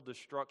eternal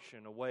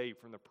destruction away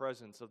from the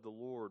presence of the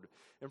Lord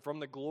and from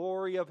the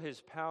glory of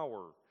His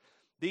power.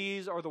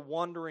 These are the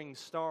wandering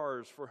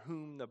stars for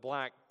whom the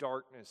black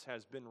darkness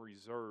has been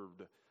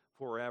reserved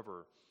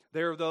forever.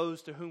 They are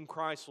those to whom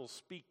Christ will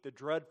speak the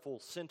dreadful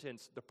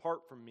sentence,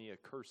 "Depart from me,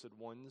 accursed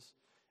ones,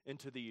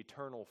 into the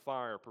eternal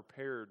fire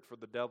prepared for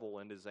the devil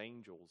and his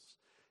angels.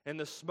 And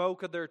the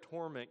smoke of their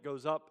torment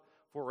goes up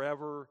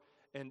forever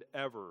and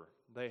ever.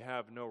 They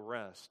have no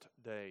rest,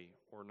 day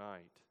or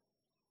night."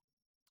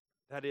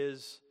 That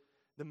is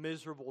the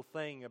miserable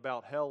thing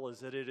about hell,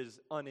 is that it is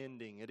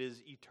unending. It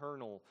is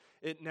eternal.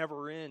 It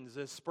never ends.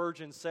 As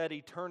Spurgeon said,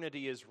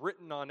 eternity is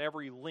written on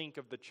every link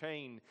of the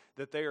chain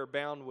that they are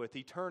bound with.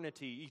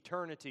 Eternity,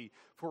 eternity,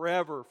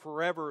 forever,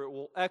 forever. It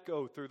will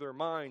echo through their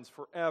minds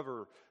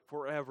forever,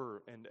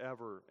 forever, and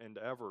ever, and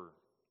ever.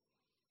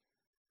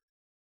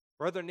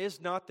 Brethren,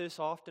 is not this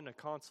often a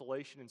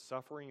consolation in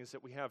suffering, is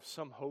that we have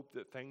some hope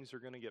that things are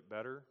going to get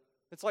better?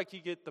 It's like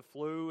you get the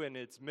flu and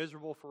it's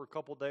miserable for a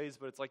couple days,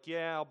 but it's like,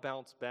 yeah, I'll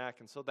bounce back.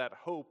 And so that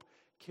hope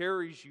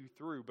carries you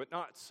through, but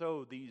not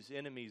so these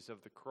enemies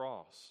of the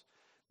cross.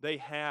 They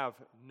have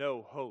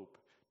no hope.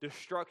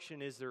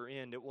 Destruction is their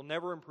end. It will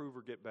never improve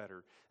or get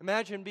better.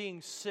 Imagine being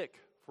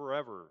sick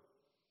forever.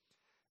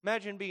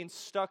 Imagine being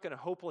stuck in a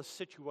hopeless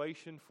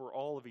situation for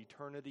all of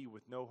eternity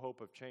with no hope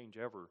of change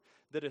ever.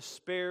 The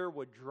despair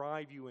would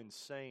drive you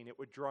insane. It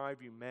would drive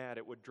you mad.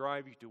 It would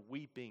drive you to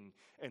weeping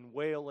and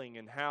wailing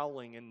and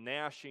howling and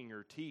gnashing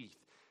your teeth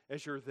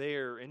as you're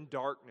there in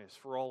darkness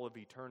for all of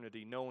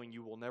eternity, knowing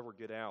you will never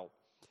get out.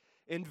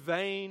 In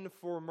vain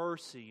for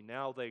mercy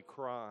now they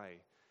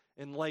cry.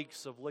 In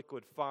lakes of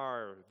liquid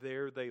fire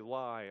there they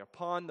lie,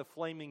 upon the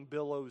flaming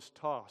billows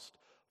tossed.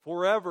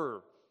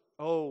 Forever,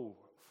 oh,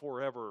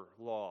 forever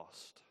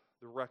lost.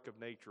 The wreck of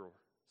nature,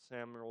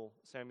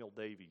 Samuel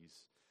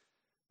Davies.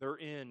 Their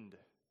end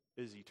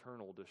is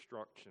eternal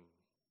destruction.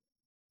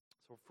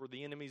 So for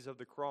the enemies of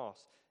the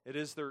cross, it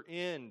is their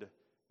end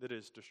that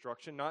is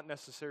destruction, not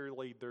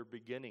necessarily their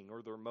beginning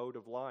or their mode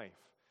of life.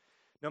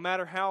 No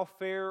matter how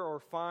fair or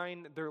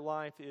fine their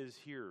life is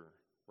here,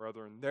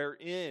 brethren, their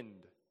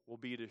end will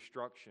be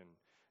destruction.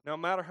 No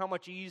matter how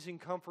much ease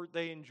and comfort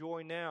they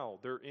enjoy now,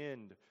 their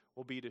end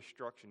will be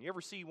destruction. You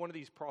ever see one of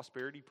these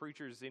prosperity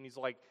preachers and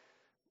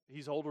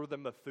he's older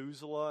than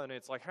Methuselah, and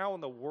it's like, how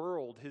in the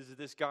world is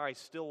this guy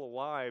still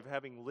alive,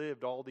 having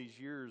lived all these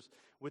years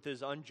with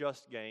his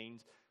unjust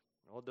gains?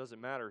 Well, it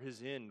doesn't matter.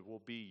 His end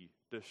will be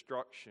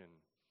destruction.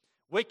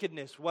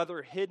 Wickedness,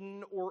 whether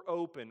hidden or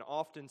open,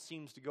 often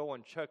seems to go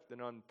unchecked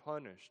and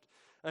unpunished.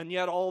 And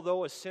yet,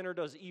 although a sinner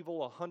does evil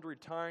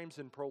 100 times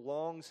and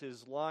prolongs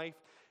his life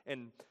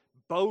and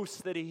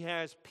boasts that he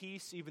has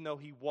peace, even though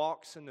he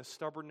walks in the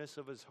stubbornness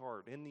of his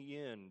heart, in the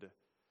end,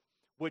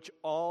 which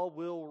all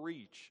will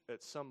reach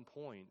at some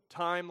point,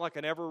 time like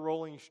an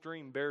ever-rolling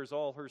stream bears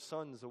all her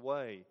sons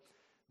away.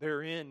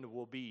 Their end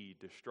will be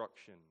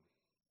destruction.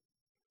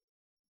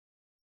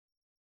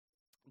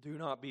 Do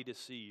not be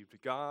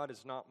deceived. God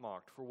is not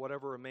mocked. For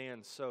whatever a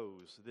man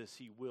sows, this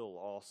he will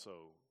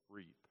also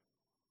reap.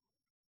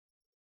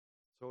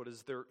 So it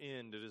is their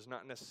end. It is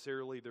not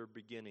necessarily their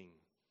beginning.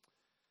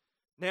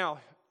 Now,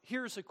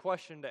 here's a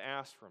question to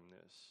ask from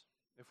this.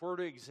 If we're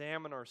to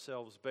examine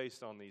ourselves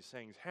based on these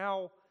things,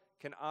 how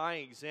can I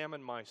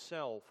examine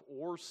myself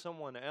or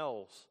someone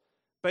else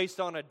based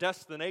on a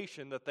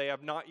destination that they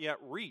have not yet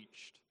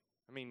reached?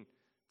 I mean,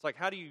 it's like,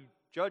 how do you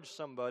judge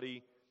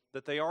somebody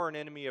that they are an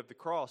enemy of the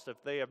cross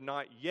if they have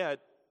not yet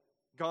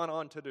gone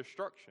on to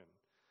destruction?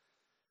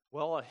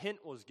 Well, a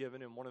hint was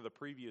given in one of the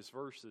previous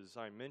verses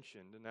I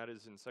mentioned, and that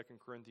is in 2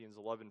 Corinthians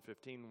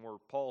 11:15, where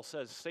Paul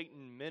says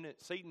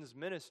Satan's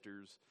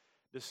ministers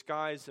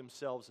disguise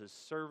themselves as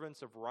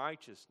servants of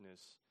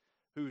righteousness,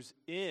 whose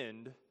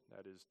end,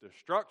 that is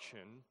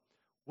destruction,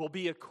 will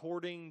be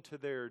according to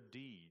their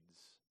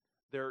deeds.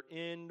 Their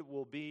end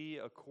will be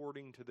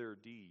according to their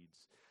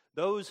deeds.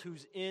 Those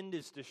whose end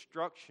is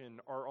destruction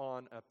are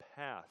on a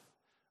path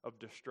of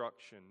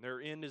destruction.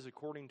 Their end is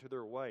according to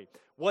their way.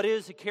 What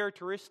is a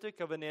characteristic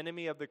of an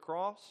enemy of the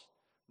cross?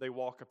 They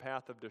walk a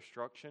path of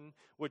destruction,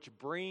 which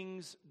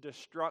brings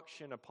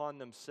destruction upon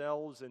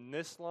themselves in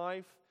this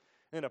life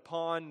and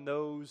upon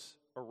those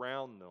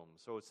around them.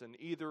 So it's an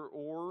either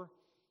or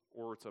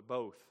it's a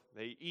both.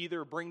 They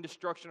either bring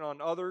destruction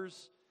on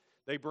others,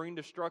 they bring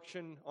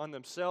destruction on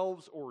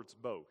themselves, or it's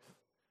both.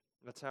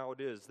 That's how it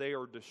is. They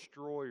are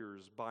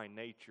destroyers by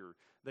nature.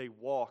 They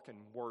walk and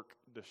work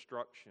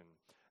destruction.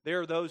 They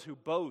are those who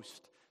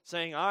boast,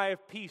 saying, I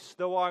have peace,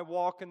 though I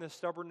walk in the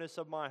stubbornness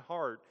of my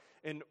heart,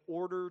 in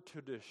order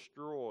to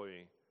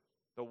destroy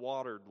the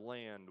watered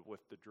land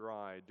with the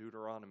dry.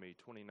 Deuteronomy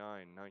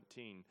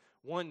 29:19.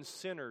 One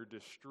sinner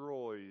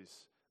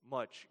destroys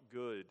much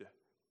good.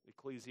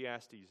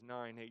 Ecclesiastes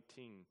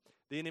 9:18.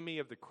 The enemy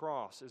of the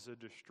cross is a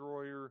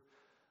destroyer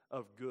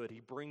of good.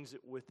 He brings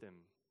it with him.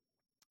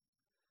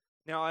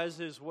 Now, as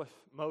is with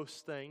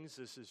most things,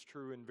 this is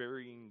true in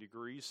varying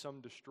degrees.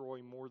 Some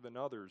destroy more than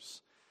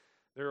others.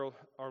 There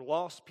are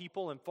lost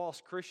people and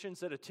false Christians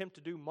that attempt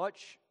to do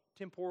much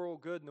temporal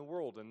good in the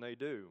world, and they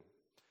do.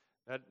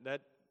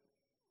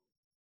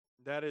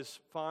 That is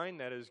fine.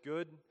 That is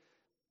good.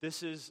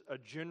 This is a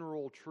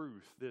general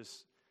truth.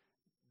 This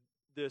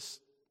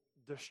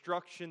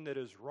destruction that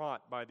is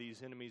wrought by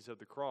these enemies of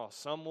the cross.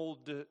 Some will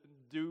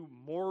do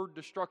more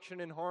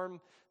destruction and harm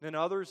than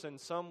others, and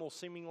some will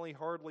seemingly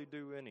hardly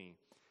do any.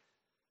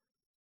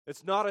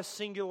 It's not a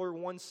singular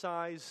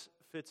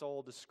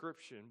one-size-fits-all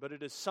description, but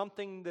it is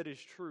something that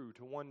is true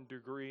to one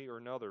degree or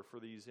another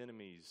for these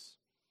enemies.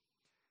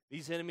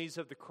 These enemies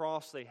of the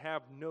cross, they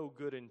have no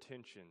good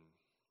intention.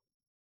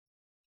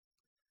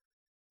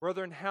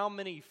 Brethren, how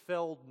many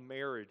failed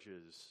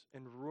marriages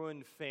and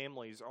ruined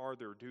families are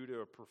there due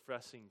to a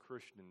professing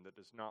Christian that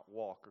does not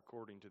walk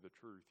according to the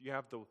truth? You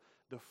have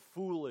the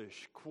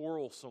foolish,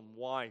 quarrelsome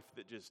wife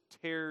that just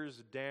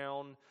tears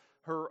down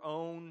her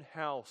own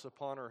house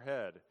upon her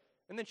head.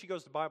 And then she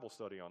goes to Bible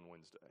study on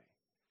Wednesday.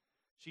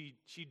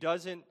 She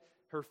doesn't,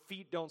 her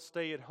feet don't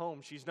stay at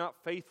home. She's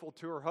not faithful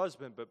to her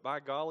husband, but by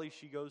golly,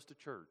 she goes to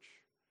church.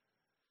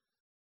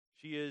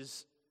 She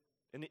is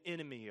an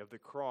enemy of the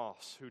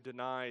cross who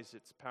denies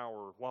its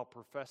power while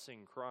professing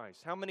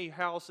Christ. How many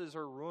houses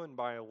are ruined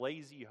by a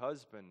lazy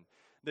husband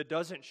that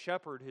doesn't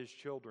shepherd his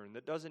children,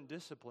 that doesn't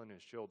discipline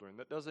his children,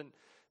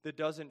 that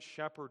doesn't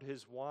shepherd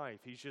his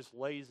wife? He's just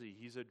lazy.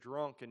 He's a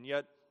drunk, and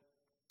yet,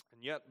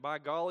 by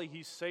golly,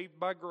 he's saved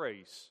by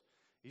grace.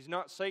 He's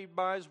not saved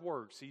by his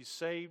works. He's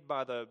saved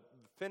by the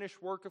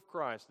finished work of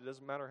Christ. It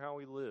doesn't matter how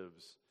he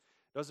lives.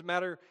 It doesn't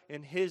matter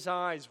in his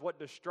eyes what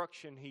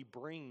destruction he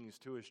brings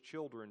to his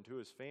children, to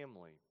his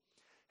family.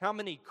 How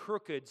many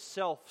crooked,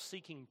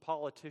 self-seeking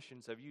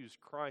politicians have used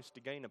Christ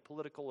to gain a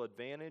political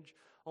advantage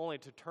only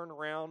to turn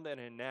around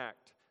and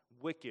enact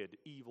wicked,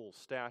 evil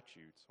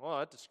statutes? Well,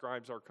 that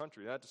describes our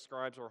country. That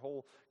describes our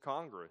whole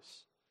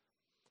Congress.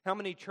 How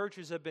many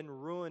churches have been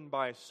ruined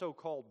by a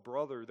so-called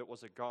brother that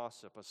was a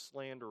gossip, a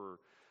slanderer,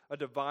 a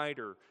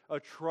divider, a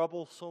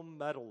troublesome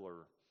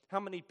meddler? How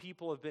many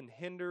people have been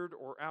hindered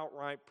or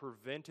outright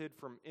prevented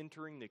from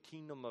entering the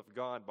kingdom of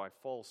God by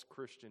false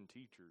Christian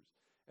teachers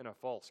and a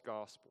false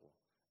gospel?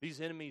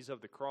 These enemies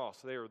of the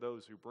cross, they are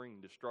those who bring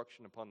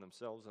destruction upon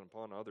themselves and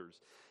upon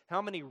others.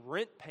 How many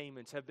rent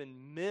payments have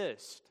been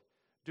missed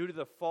due to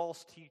the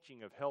false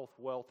teaching of health,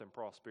 wealth, and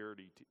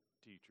prosperity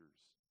teachers?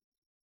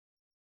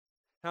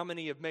 How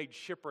many have made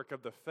shipwreck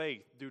of the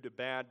faith due to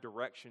bad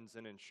directions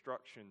and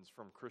instructions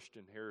from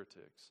Christian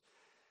heretics?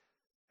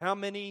 How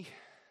many,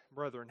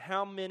 brethren,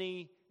 how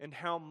many and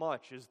how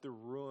much is the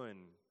ruin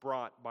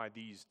brought by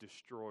these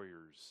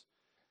destroyers?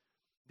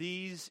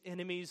 These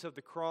enemies of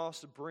the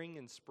cross bring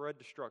and spread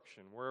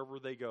destruction wherever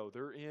they go.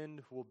 Their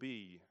end will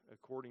be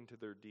according to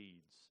their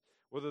deeds.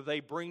 Whether they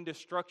bring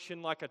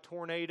destruction like a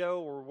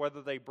tornado or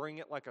whether they bring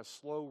it like a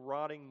slow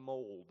rotting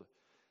mold,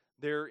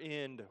 their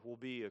end will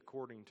be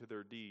according to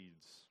their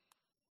deeds.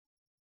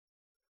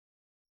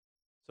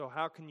 So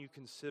how can you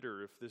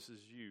consider if this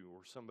is you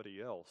or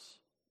somebody else?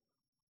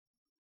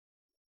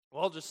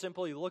 Well, just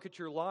simply look at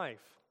your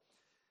life.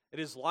 It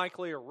is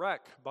likely a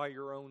wreck by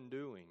your own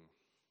doing.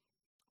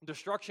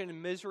 Destruction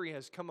and misery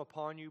has come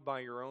upon you by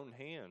your own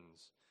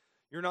hands.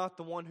 You're not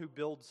one who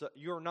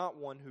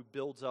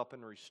builds up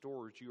and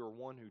restores. You are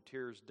one who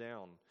tears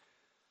down.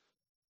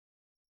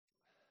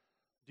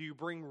 Do you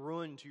bring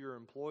ruin to your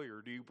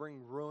employer? Do you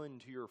bring ruin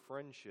to your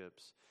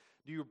friendships?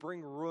 Do you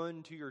bring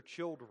ruin to your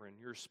children,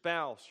 your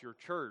spouse, your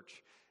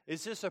church?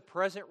 Is this a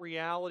present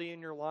reality in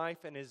your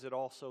life, and is it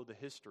also the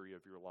history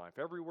of your life?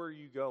 Everywhere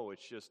you go,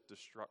 it's just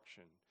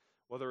destruction.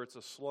 Whether it's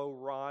a slow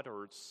rot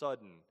or it's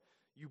sudden,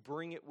 you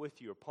bring it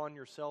with you upon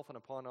yourself and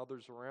upon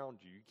others around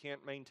you. You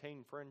can't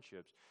maintain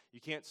friendships. You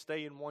can't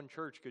stay in one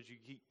church because you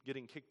keep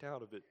getting kicked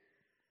out of it.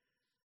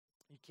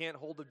 You can't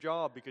hold a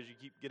job because you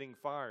keep getting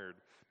fired.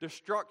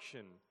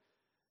 Destruction,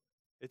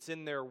 it's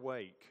in their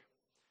wake.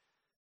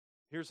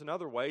 Here's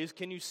another way, is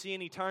can you see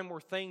any time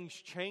where things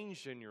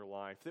changed in your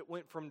life that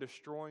went from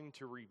destroying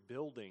to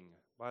rebuilding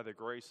by the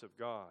grace of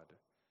God?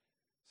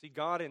 See,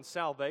 God in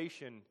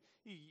salvation,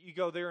 you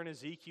go there in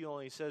Ezekiel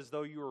and he says,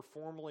 though you were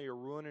formerly a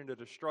ruin and a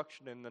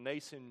destruction, and the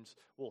nations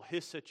will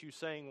hiss at you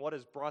saying, what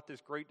has brought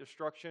this great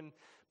destruction?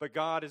 But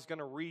God is going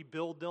to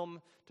rebuild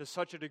them to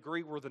such a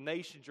degree where the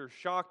nations are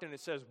shocked, and it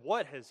says,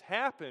 what has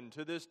happened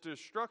to this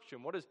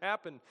destruction? What has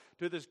happened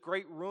to this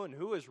great ruin?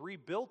 Who has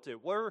rebuilt it?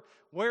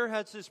 Where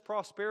has this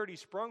prosperity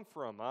sprung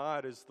from?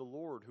 It is the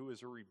Lord who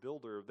is a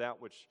rebuilder of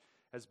that which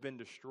has been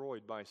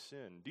destroyed by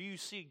sin? Do you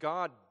see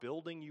God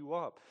building you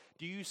up?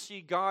 Do you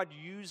see God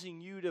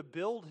using you to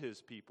build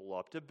His people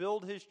up, to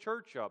build His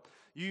church up?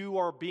 You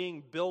are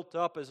being built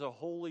up as a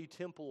holy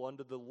temple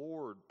unto the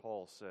Lord,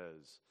 Paul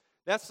says.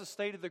 That's the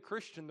state of the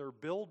Christian. They're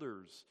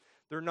builders.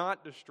 They're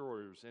not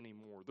destroyers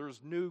anymore.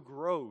 There's new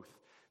growth.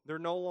 They're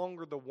no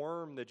longer the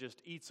worm that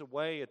just eats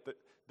away at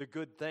the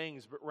good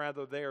things, but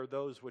rather they are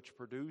those which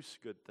produce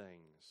good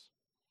things.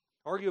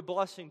 Are you a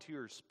blessing to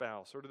your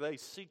spouse, or do they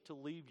seek to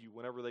leave you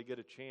whenever they get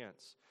a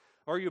chance?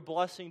 Are you a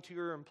blessing to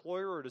your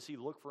employer, or does he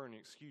look for an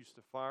excuse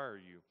to fire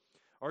you?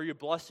 Are you a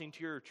blessing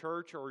to your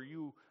church, or are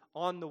you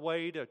on the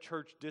way to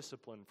church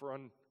discipline for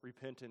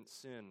unrepentant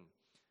sin?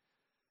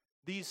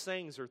 These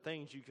things are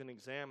things you can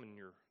examine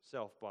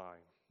yourself by.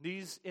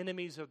 These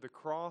enemies of the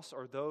cross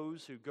are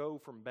those who go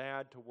from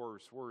bad to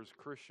worse, whereas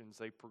Christians,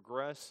 they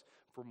progress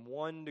from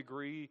one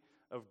degree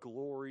of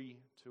glory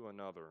to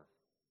another.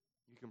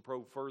 You can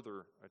probe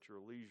further at your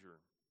leisure.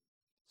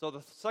 So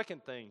the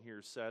second thing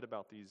here said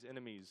about these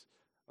enemies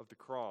of the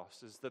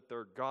cross is that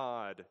their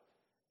God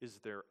is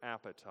their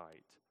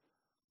appetite.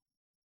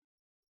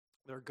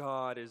 Their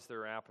God is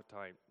their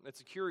appetite.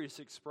 It's a curious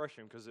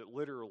expression because it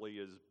literally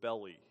is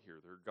belly here.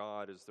 Their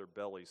God is their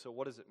belly. So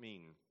what does it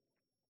mean?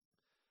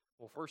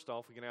 Well, first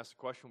off, we can ask the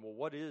question, well,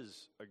 what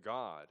is a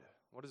God?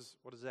 What is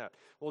that?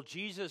 Well,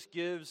 Jesus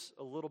gives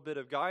a little bit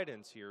of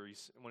guidance here.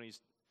 When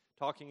he's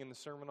talking in the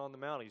Sermon on the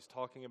Mount, he's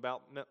talking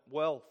about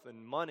wealth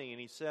and money,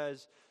 and he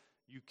says,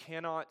 you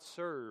cannot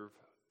serve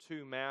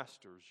two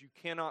masters. You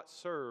cannot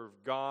serve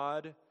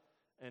God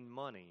and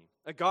money.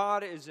 A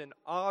God is an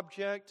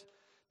object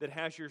that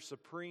has your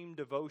supreme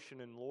devotion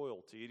and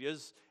loyalty.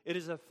 It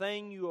is a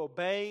thing you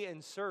obey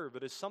and serve.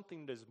 It is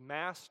something that is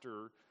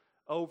master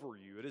over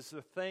you. It is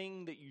the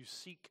thing that you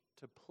seek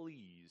to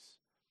please.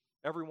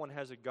 Everyone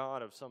has a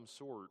God of some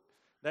sort.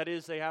 That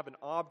is, they have an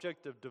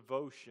object of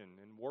devotion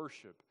and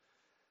worship,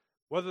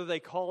 whether they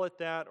call it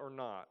that or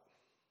not.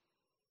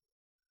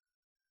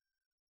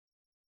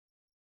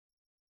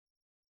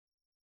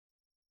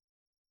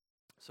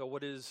 So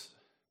what is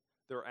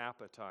their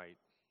appetite?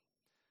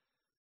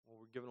 Well,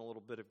 we're given a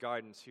little bit of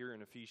guidance here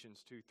in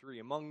Ephesians 2:3.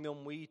 Among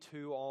them we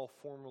too all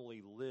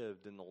formerly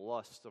lived in the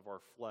lusts of our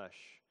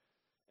flesh,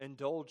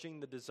 indulging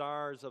the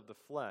desires of the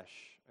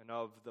flesh and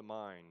of the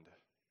mind.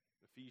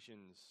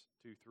 Ephesians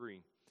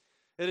 2:3.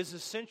 It is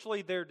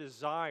essentially their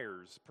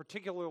desires,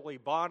 particularly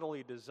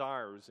bodily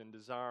desires and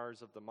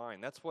desires of the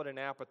mind. That's what an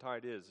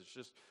appetite is. It's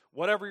just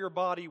whatever your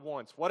body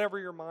wants, whatever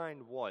your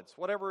mind wants,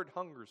 whatever it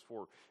hungers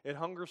for. It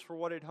hungers for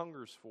what it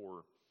hungers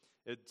for.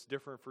 It's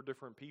different for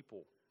different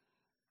people.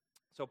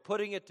 So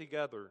putting it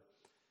together,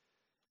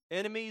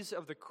 enemies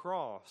of the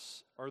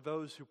cross are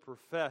those who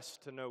profess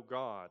to know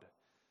God,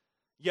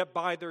 yet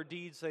by their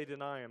deeds they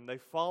deny Him. They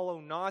follow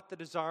not the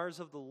desires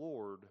of the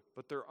Lord,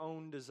 but their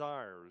own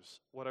desires,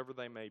 whatever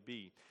they may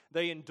be.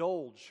 They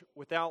indulge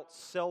without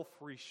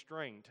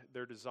self-restraint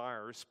their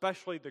desire,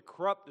 especially the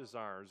corrupt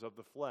desires of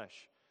the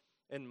flesh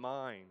and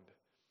mind.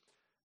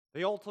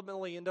 They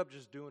ultimately end up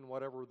just doing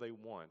whatever they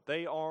want.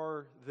 They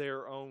are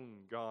their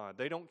own God.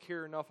 They don't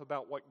care enough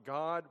about what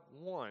God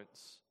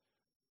wants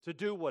to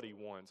do what He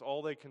wants.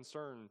 All they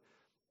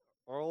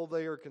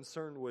are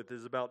concerned with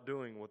is about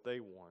doing what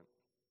they want.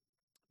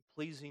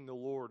 Pleasing the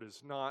Lord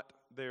is not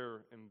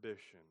their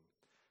ambition.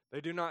 They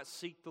do not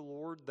seek the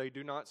Lord. They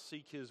do not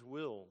seek His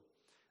will.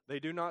 They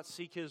do not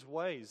seek His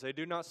ways. They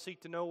do not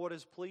seek to know what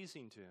is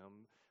pleasing to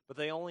Him, but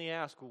they only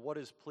ask, well, what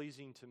is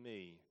pleasing to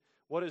me?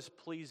 What is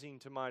pleasing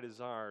to my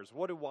desires?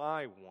 What do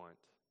I want?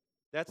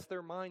 That's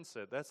their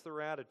mindset. That's their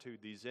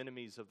attitude, these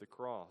enemies of the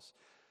cross.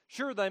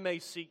 Sure, they may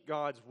seek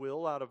God's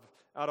will out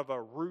of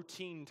a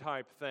routine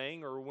type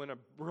thing or when a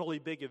really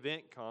big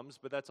event comes,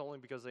 but that's only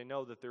because they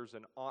know that there's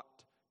an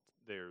ought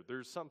there.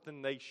 There's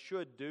something they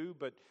should do,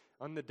 but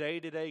on the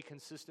day-to-day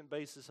consistent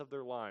basis of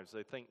their lives,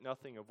 they think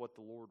nothing of what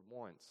the Lord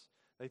wants.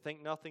 They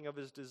think nothing of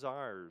His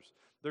desires.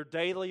 Their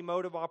daily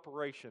mode of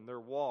operation, their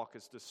walk,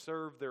 is to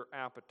serve their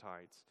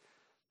appetites.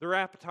 Their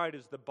appetite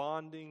is the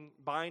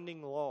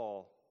binding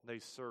law they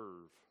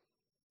serve.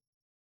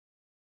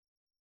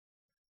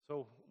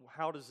 So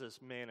how does this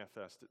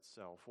manifest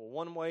itself? Well,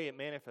 one way it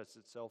manifests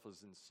itself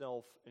is in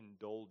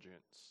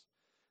self-indulgence.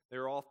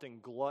 They're often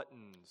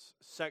gluttons,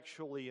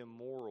 sexually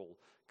immoral,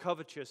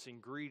 covetous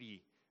and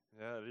greedy.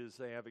 That is,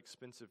 they have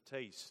expensive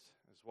taste,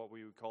 is what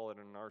we would call it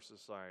in our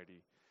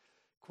society.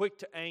 Quick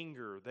to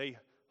anger, they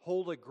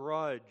hold a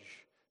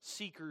grudge,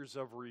 seekers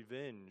of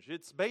revenge.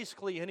 It's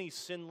basically any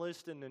sin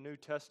list in the New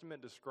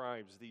Testament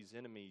describes these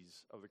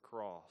enemies of the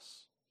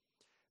cross.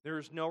 There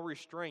is no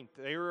restraint.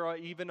 They are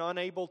even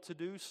unable to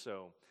do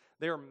so.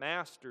 They are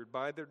mastered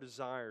by their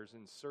desires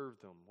and serve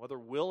them, whether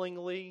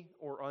willingly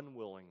or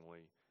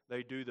unwillingly.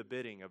 They do the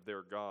bidding of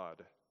their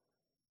God.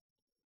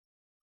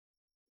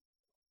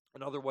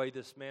 Another way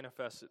this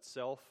manifests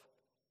itself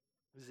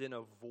is in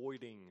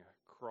avoiding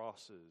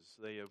crosses.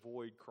 They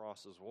avoid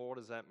crosses. Well, what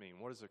does that mean?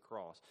 What is a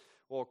cross?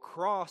 Well, a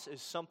cross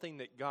is something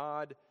that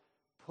God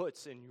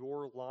puts in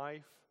your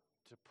life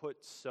to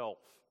put self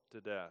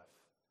to death.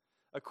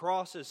 A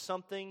cross is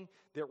something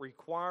that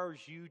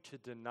requires you to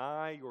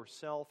deny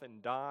yourself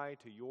and die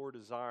to your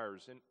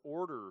desires in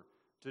order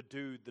to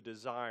do the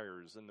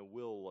desires and the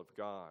will of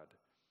God.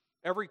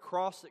 Every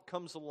cross that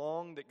comes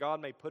along that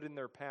God may put in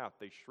their path,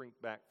 they shrink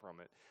back from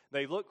it.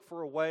 They look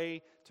for a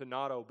way to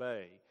not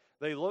obey.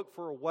 They look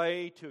for a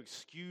way to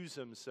excuse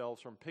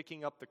themselves from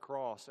picking up the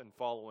cross and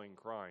following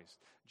Christ.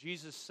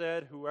 Jesus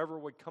said, "Whoever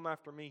would come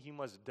after me, he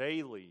must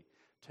daily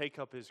take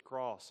up his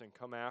cross and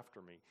come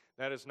after me."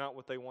 That is not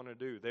what they want to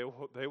do.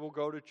 They will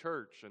go to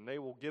church and they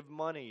will give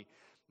money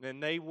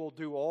and they will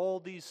do all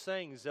these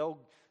things.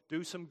 They'll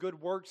do some good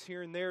works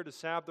here and there to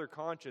salve their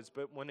conscience,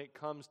 but when it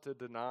comes to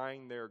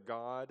denying their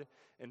God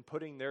and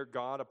putting their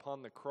God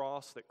upon the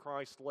cross that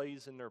Christ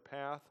lays in their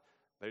path,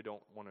 they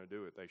don't want to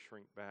do it. They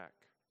shrink back.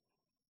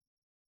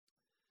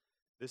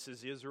 This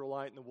is the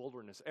Israelite in the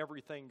wilderness.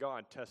 Everything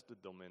God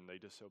tested them in, they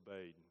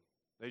disobeyed.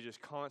 They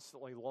just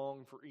constantly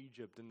longed for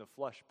Egypt and the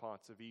flesh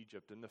pots of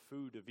Egypt and the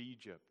food of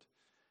Egypt.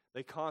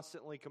 They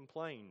constantly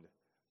complained.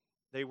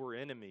 They were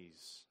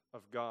enemies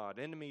of God,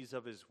 enemies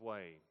of His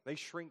way. They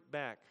shrink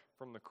back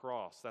from the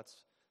cross.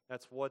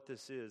 That's what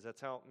this is.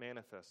 That's how it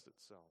manifests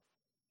itself.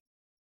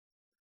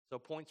 So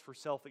points for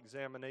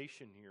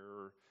self-examination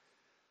here,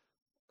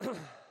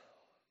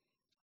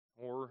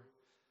 or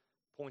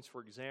points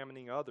for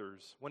examining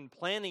others. When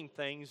planning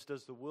things,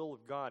 does the will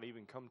of God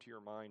even come to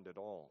your mind at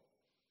all?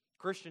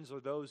 Christians are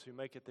those who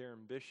make it their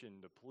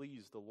ambition to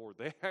please the Lord.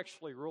 They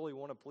actually really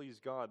want to please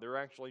God. They're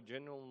actually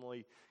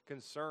genuinely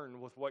concerned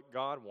with what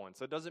God wants.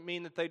 That doesn't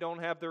mean that they don't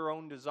have their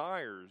own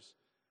desires.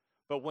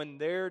 But when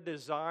their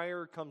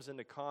desire comes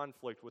into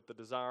conflict with the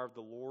desire of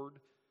the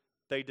Lord,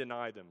 they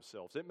deny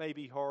themselves. It may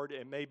be hard,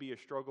 it may be a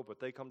struggle, but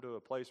they come to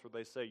a place where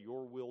they say,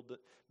 "Your will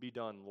be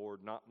done,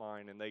 Lord, not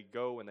mine." And they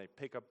go and they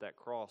pick up that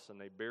cross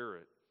and they bear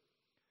it.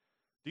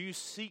 Do you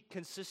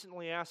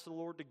consistently ask the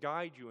Lord to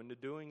guide you into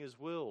doing His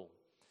will?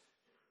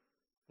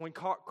 When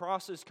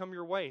crosses come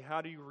your way, how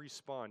do you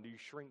respond? Do you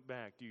shrink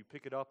back? Do you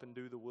pick it up and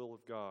do the will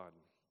of God?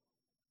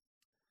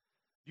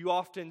 Do you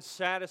often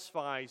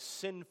satisfy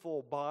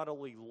sinful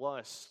bodily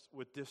lusts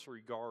with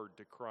disregard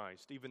to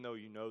Christ, even though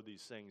you know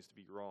these things to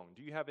be wrong?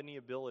 Do you have any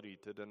ability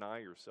to deny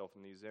yourself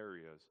in these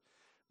areas?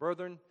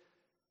 Brethren,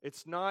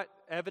 it's not,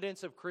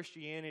 evidence of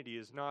Christianity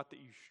is not that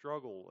you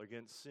struggle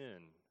against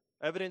sin.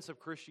 Evidence of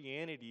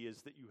Christianity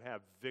is that you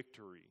have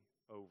victory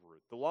over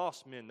it. The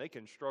lost men, they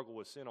can struggle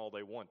with sin all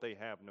they want. They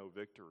have no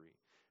victory.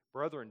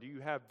 Brethren, do you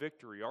have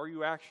victory? Are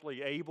you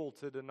actually able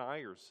to deny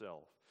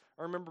yourself?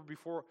 I remember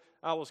before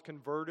I was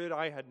converted,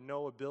 I had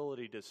no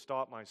ability to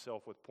stop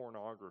myself with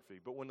pornography.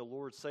 But when the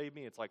Lord saved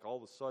me, it's like all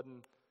of a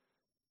sudden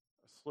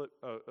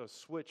a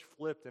switch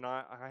flipped and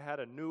I had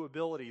a new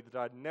ability that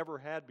I'd never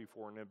had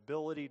before, an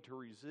ability to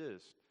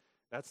resist.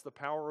 That's the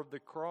power of the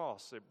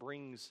cross. It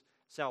brings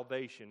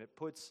salvation. It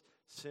puts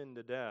sin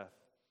to death.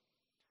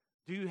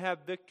 Do you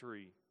have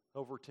victory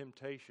over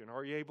temptation?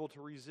 Are you able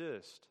to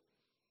resist?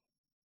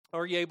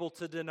 Are you able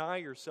to deny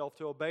yourself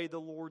to obey the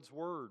Lord's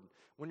word?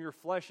 When your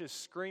flesh is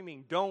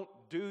screaming, "Don't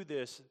do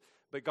this,"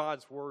 but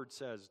God's word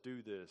says,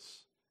 "Do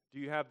this." Do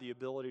you have the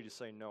ability to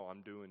say, "No,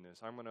 I'm doing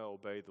this. I'm going to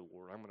obey the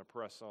Lord. I'm going to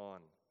press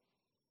on"?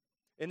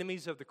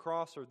 Enemies of the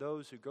cross are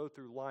those who go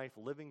through life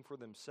living for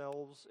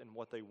themselves and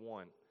what they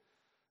want.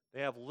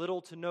 They have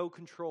little to no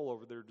control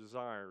over their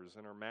desires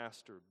and are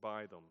mastered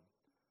by them.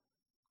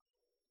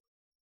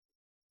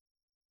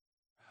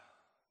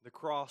 The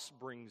cross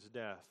brings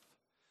death.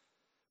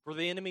 For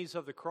the enemies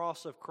of the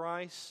cross of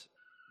Christ,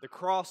 the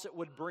cross that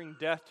would bring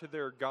death to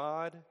their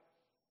God,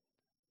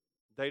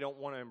 they don't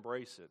want to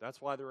embrace it. That's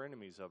why they're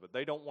enemies of it.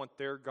 They don't want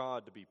their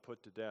God to be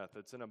put to death.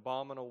 It's an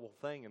abominable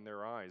thing in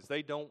their eyes.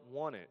 They don't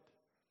want it.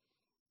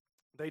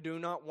 They do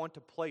not want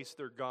to place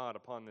their God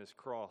upon this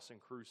cross and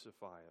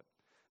crucify it.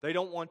 They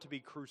don't want to be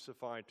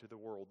crucified to the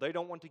world. They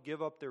don't want to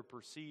give up their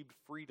perceived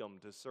freedom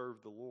to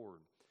serve the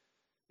Lord.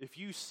 If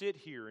you sit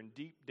here and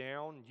deep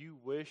down you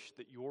wish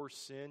that your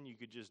sin, you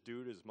could just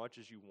do it as much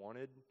as you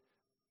wanted,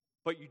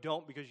 but you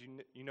don't because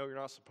you know you're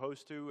not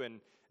supposed to,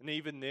 and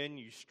even then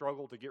you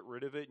struggle to get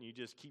rid of it and you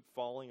just keep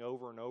falling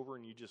over and over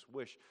and you just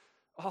wish,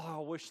 I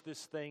wish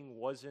this thing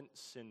wasn't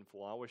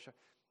sinful.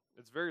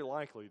 It's very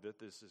likely that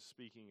this is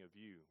speaking of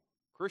you.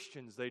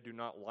 Christians, they do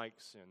not like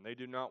sin. They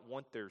do not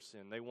want their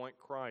sin. They want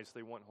Christ.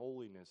 They want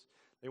holiness.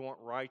 They want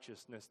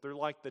righteousness. They're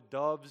like the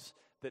doves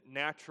that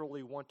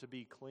naturally want to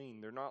be clean.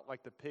 They're not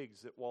like the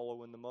pigs that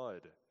wallow in the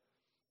mud.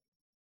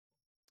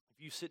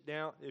 If you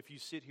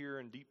sit here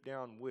and deep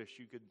down wish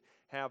you could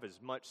have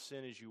as much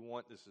sin as you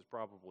want, this is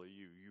probably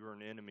you. You're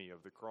an enemy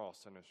of the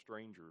cross and a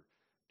stranger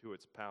to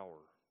its power.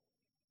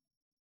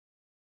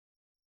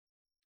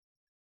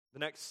 The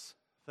next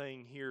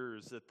thing here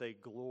is that they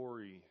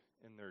glory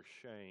in their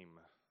shame.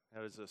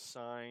 That is a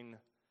sign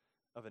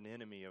of an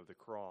enemy of the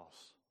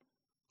cross.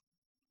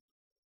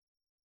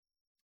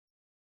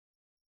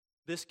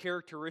 This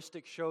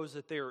characteristic shows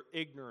that they are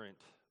ignorant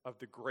of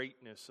the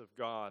greatness of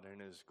God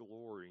and His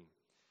glory.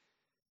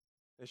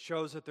 It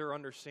shows that their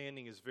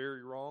understanding is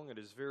very wrong. It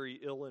is very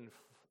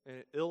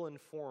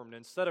ill-informed.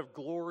 Instead of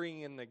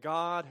glorying in the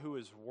God who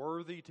is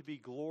worthy to be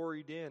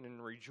gloried in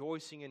and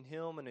rejoicing in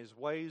Him and His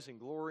ways and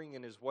glorying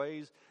in His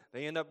ways,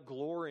 they end up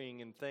glorying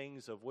in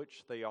things of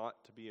which they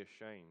ought to be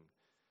ashamed.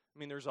 I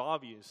mean, there's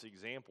obvious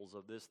examples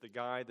of this. The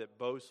guy that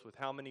boasts with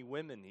how many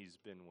women he's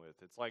been with.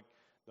 It's like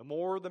the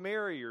more the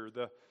merrier,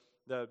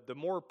 the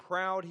more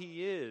proud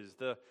he is.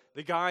 The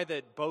guy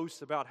that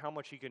boasts about how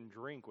much he can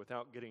drink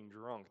without getting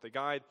drunk. The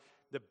guy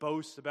that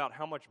boasts about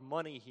how much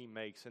money he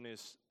makes in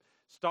his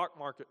stock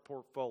market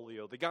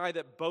portfolio. The guy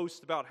that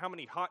boasts about how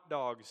many hot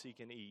dogs he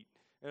can eat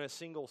in a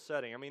single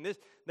setting. I mean,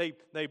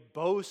 they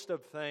boast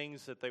of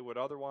things that they would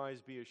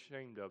otherwise be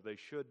ashamed of. They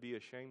should be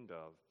ashamed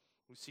of.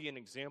 We see an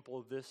example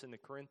of this in the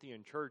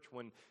Corinthian church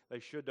when they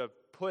should have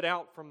put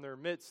out from their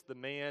midst the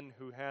man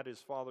who had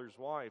his father's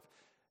wife.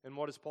 And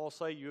what does Paul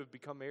say? You have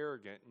become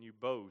arrogant and you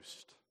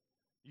boast.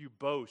 You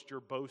boast. Your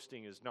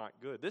boasting is not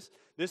good.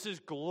 This is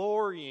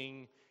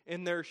glorying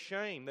in their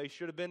shame. They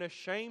should have been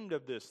ashamed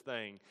of this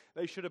thing.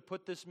 They should have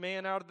put this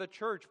man out of the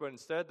church, but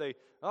instead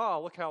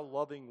look how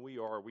loving we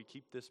are. We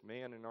keep this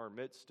man in our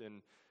midst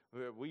and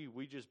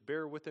we just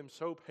bear with him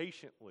so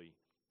patiently.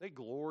 They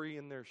glory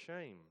in their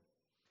shame.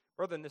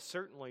 Brethren, this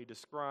certainly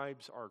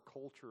describes our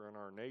culture and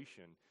our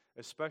nation,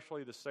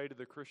 especially the state of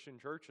the Christian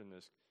church in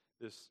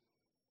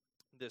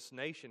this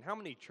nation. How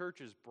many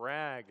churches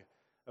brag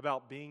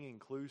about being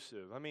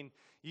inclusive? I mean,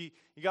 you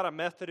got a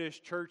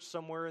Methodist church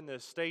somewhere in the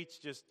States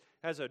just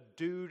has a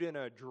dude in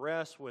a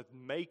dress with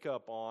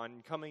makeup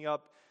on coming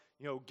up,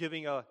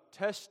 giving a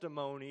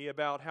testimony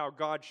about how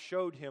God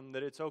showed him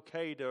that it's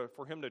okay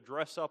for him to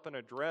dress up in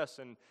a dress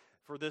and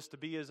for this to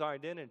be his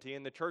identity.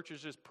 And the church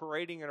is just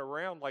parading it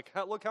around like,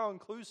 look how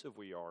inclusive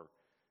we are.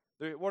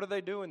 What are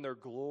they doing? They're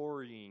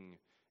glorying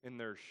in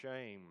their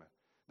shame.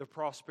 The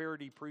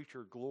prosperity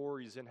preacher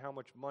glories in how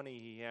much money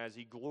he has.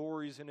 He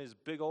glories in his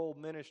big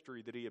old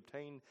ministry that he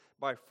obtained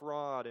by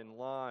fraud and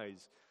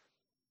lies.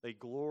 They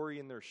glory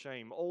in their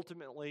shame.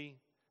 Ultimately,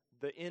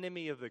 the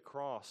enemy of the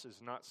cross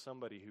is not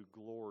somebody who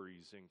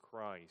glories in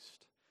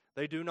Christ.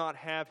 They do not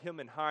have him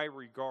in high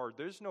regard.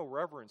 There's no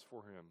reverence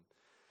for him.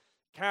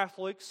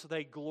 Catholics,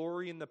 they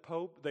glory in the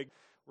Pope. The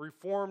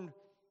Reformed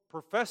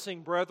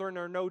professing brethren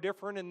are no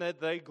different in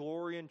that they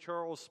glory in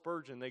Charles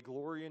Spurgeon. They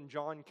glory in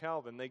John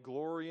Calvin. They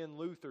glory in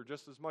Luther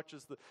just as much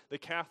as the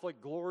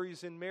Catholic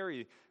glories in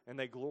Mary, and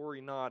they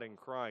glory not in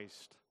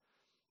Christ.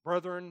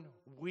 Brethren,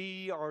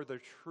 we are the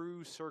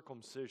true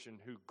circumcision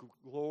who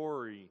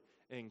glory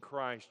in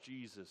Christ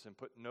Jesus and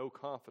put no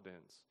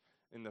confidence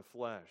in the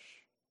flesh.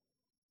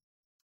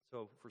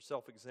 So for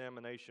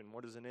self-examination,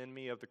 what does an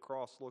enemy of the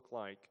cross look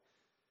like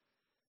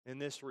in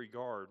this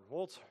regard?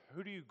 Well,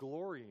 who do you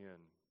glory in?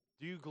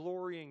 Do you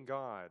glory in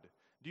God?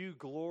 Do you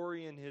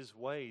glory in His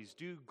ways?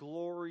 Do you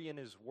glory in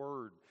His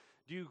Word?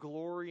 Do you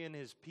glory in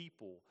His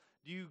people?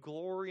 Do you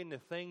glory in the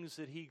things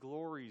that He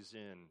glories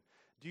in?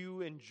 Do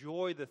you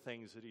enjoy the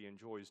things that He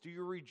enjoys? Do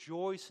you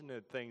rejoice in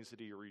the things that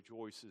He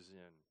rejoices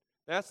in?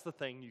 That's the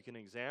thing you can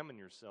examine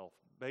yourself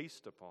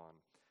based upon.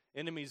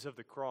 Enemies of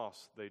the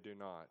cross, they do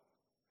not.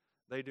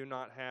 They do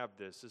not have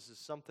this. This is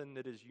something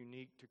that is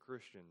unique to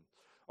Christians.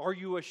 Are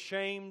you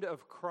ashamed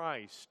of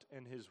Christ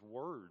and His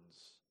words?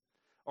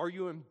 Are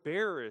you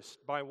embarrassed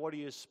by what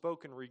He has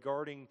spoken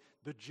regarding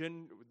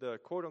the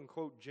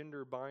quote-unquote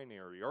gender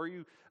binary? Are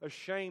you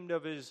ashamed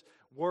of His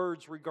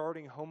words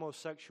regarding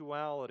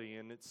homosexuality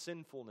and its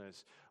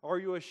sinfulness? Are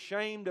you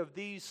ashamed of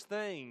these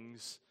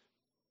things,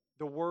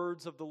 the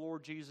words of the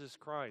Lord Jesus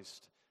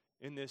Christ,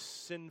 in this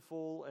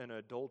sinful and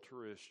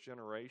adulterous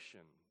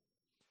generation?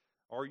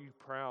 Are you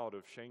proud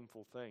of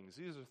shameful things?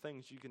 These are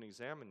things you can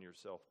examine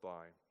yourself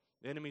by.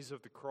 The enemies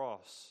of the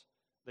cross,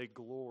 they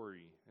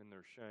glory in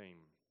their shame.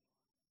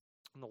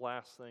 And the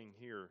last thing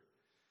here,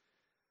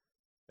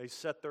 they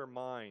set their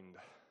mind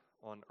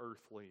on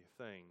earthly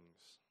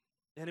things.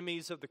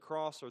 Enemies of the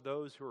cross are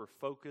those who are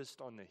focused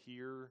on the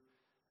here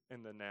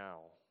and the now.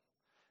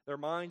 Their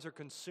minds are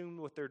consumed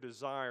with their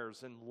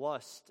desires and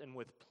lust and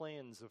with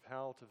plans of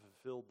how to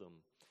fulfill them.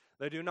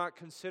 They do not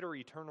consider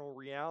eternal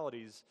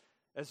realities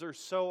as they're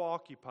so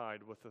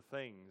occupied with the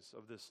things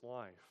of this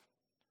life.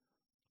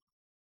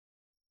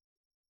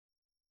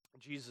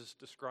 Jesus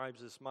describes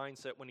this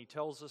mindset when He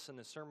tells us in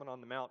the Sermon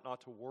on the Mount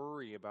not to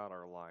worry about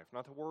our life,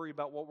 not to worry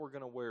about what we're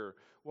going to wear,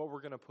 what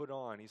we're going to put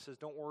on. He says,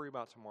 don't worry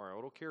about tomorrow.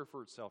 It'll care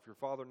for itself. Your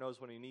Father knows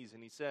what He needs.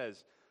 And He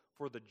says,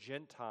 for the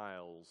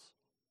Gentiles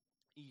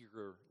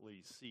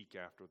eagerly seek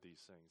after these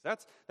things.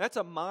 That's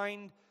a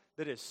mind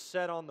that is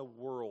set on the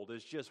world.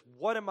 It's just,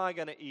 what am I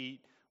going to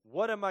eat?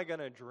 What am I going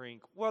to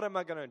drink? What am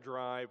I going to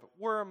drive?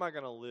 Where am I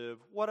going to live?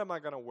 What am I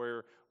going to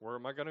wear? Where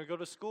am I going to go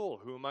to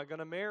school? Who am I going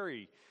to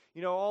marry?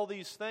 All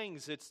these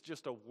things, it's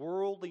just a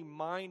worldly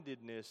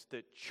mindedness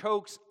that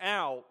chokes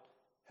out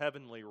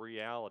heavenly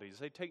realities.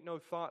 They take no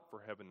thought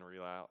for heavenly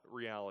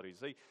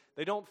realities.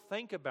 They don't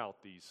think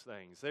about these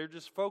things. They're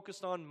just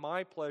focused on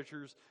my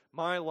pleasures,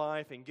 my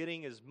life, and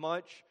getting as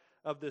much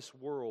of this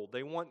world.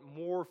 They want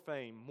more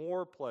fame,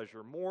 more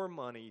pleasure, more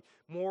money,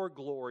 more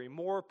glory,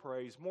 more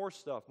praise, more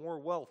stuff, more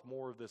wealth,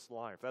 more of this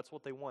life. That's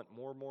what they want,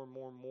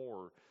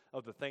 more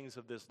of the things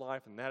of this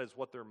life, and that is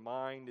what their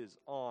mind is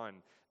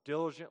on,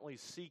 diligently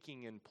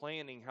seeking and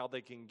planning how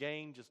they can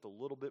gain just a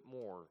little bit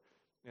more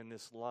in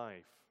this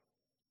life.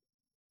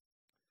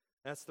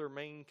 That's their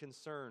main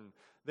concern.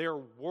 They are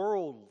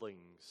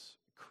worldlings,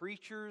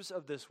 creatures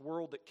of this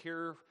world that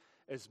care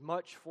as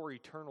much for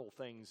eternal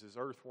things as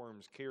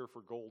earthworms care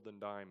for gold and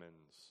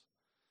diamonds.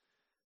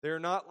 They are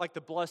not like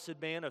the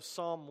blessed man of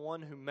Psalm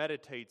 1 who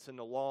meditates in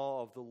the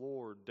law of the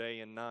Lord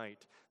day and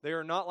night. They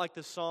are not like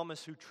the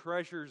psalmist who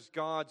treasures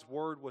God's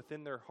word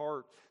within their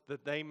heart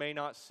that they may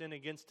not sin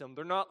against him.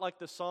 They're not like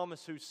the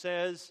psalmist who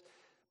says,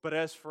 "But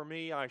as for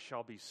me, I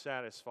shall be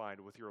satisfied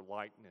with your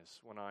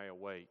likeness when I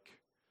awake."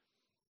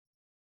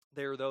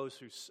 They are those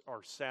who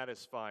are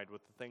satisfied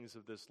with the things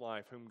of this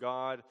life,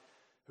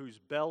 whose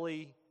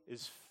belly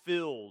is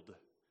filled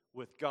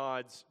with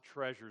God's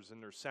treasures,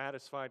 and they're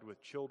satisfied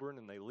with children,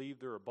 and they leave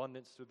their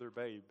abundance to their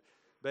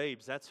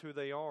babes. That's who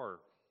they are.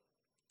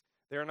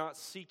 They are not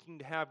seeking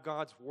to have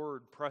God's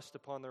word pressed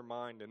upon their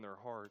mind and their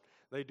heart.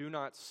 They do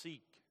not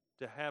seek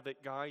to have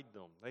it guide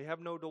them. They have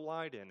no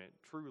delight in it,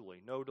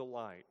 truly, no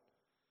delight.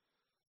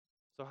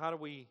 So how do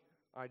we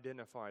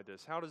identify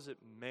this? How does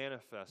it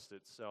manifest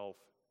itself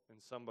in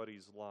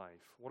somebody's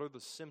life? What are the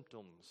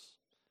symptoms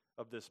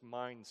of this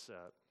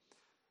mindset?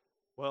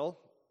 Well,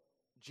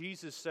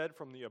 Jesus said,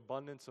 from the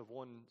abundance of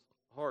one's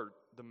heart,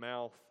 the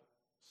mouth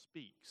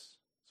speaks.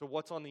 So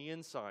what's on the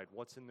inside?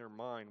 What's in their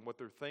mind? What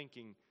they're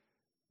thinking?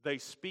 They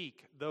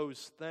speak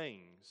those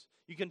things.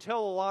 You can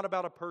tell a lot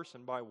about a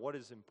person by what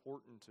is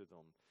important to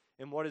them.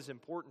 And what is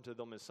important to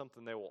them is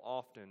something they will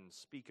often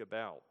speak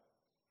about.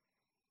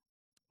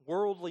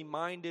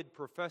 Worldly-minded,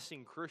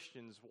 professing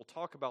Christians will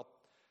talk about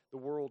the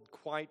world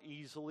quite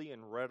easily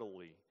and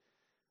readily.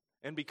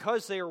 And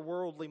because they are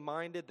worldly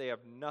minded, they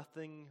have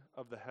nothing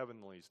of the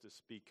heavenlies to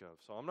speak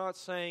of. So I'm not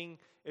saying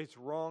it's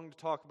wrong to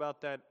talk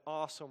about that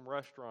awesome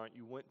restaurant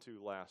you went to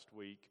last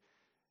week.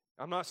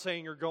 I'm not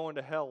saying you're going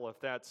to hell if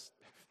that's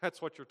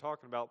what you're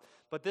talking about.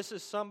 But this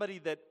is somebody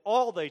that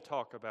all they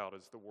talk about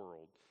is the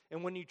world.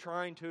 And when you're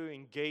trying to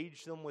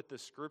engage them with the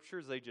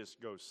Scriptures, they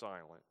just go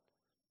silent.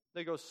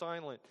 They go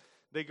silent.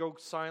 They go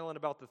silent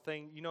about the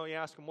thing. You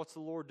ask them, what's the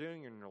Lord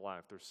doing in your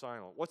life? They're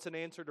silent. What's an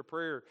answer to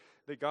prayer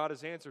that God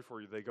has answered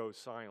for you? They go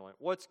silent.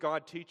 What's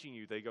God teaching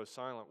you? They go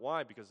silent.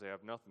 Why? Because they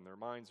have nothing. Their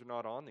minds are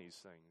not on these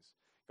things.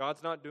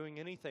 God's not doing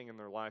anything in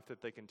their life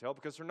that they can tell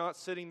because they're not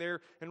sitting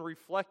there and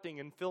reflecting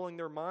and filling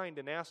their mind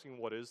and asking,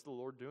 what is the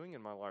Lord doing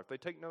in my life? They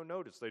take no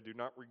notice. They do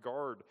not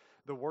regard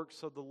the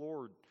works of the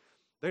Lord.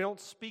 They don't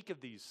speak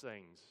of these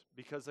things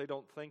because they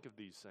don't think of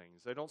these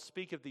things. They don't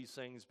speak of these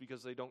things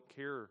because they don't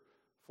care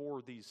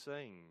for these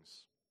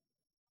things.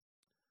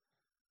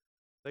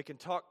 They can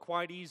talk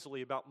quite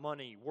easily about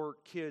money,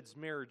 work, kids,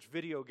 marriage,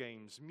 video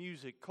games,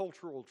 music,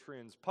 cultural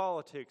trends,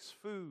 politics,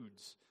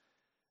 foods.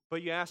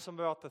 But you ask them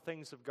about the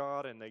things of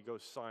God and they go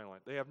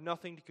silent. They have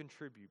nothing to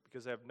contribute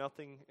because they have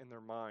nothing in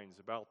their minds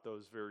about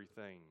those very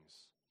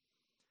things.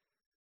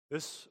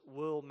 This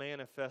will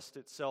manifest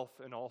itself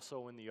and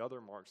also in the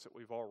other marks that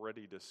we've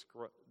already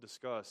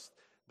discussed.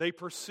 They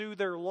pursue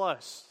their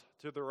lust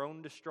to their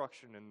own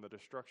destruction and the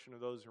destruction of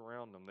those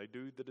around them. They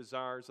do the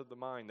desires of the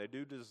mind. They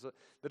do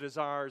the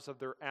desires of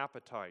their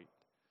appetite.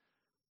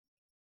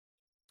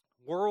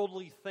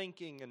 Worldly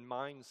thinking and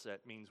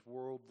mindset means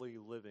worldly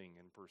living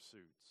and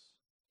pursuits.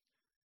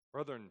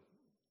 Brethren,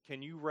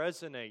 can you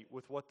resonate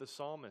with what the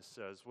psalmist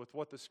says, with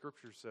what the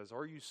Scripture says?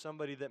 Are you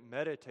somebody that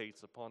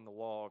meditates upon the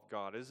law of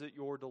God? Is it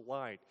your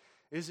delight?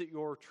 Is it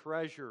your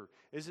treasure?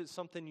 Is it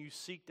something you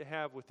seek to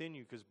have within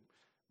you? Because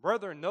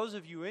brethren, those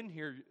of you in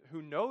here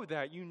who know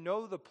that, you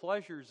know the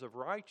pleasures of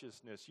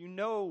righteousness. You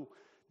know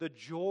the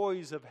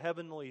joys of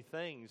heavenly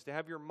things. To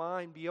have your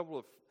mind be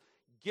able to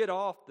get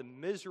off the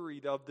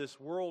misery of this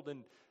world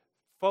and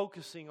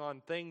focusing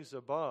on things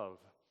above.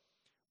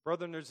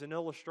 Brethren, there's an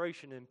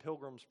illustration in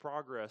Pilgrim's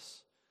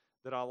Progress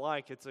that I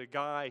like. It's a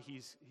guy,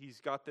 he's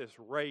got this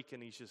rake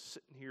and he's just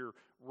sitting here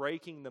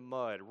raking the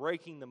mud,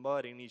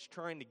 and he's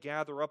trying to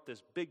gather up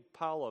this big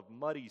pile of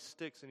muddy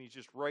sticks, and he's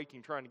just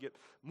raking, trying to get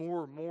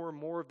more and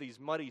more of these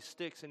muddy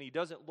sticks, and he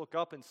doesn't look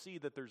up and see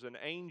that there's an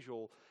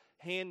angel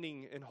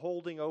handing and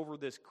holding over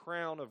this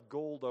crown of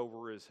gold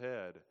over his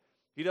head.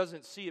 He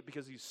doesn't see it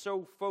because he's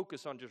so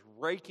focused on just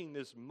raking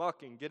this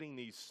muck and getting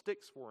these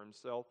sticks for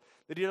himself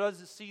that he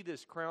doesn't see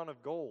this crown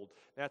of gold.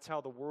 That's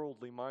how the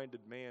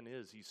worldly-minded man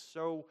is. He's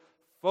so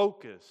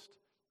focused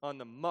on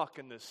the muck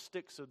and the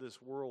sticks of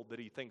this world that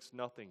he thinks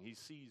nothing. He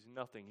sees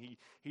nothing.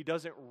 He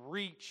doesn't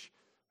reach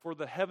for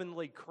the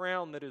heavenly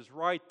crown that is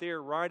right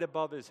there, right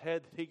above his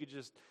head. That he could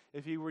just,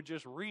 if he would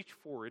just reach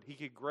for it, he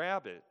could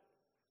grab it.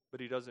 But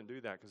he doesn't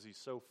do that because he's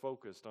so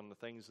focused on the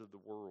things of the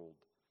world.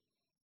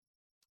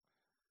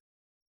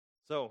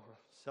 So,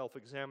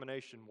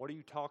 self-examination. What do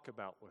you talk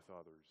about with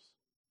others?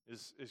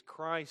 Is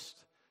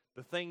Christ,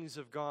 the things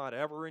of God,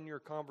 ever in your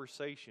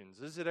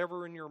conversations? Is it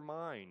ever in your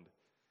mind?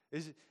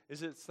 Is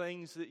it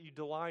things that you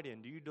delight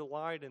in? Do you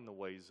delight in the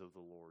ways of the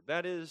Lord?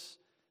 That is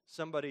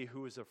somebody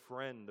who is a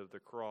friend of the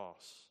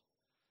cross.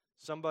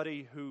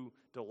 Somebody who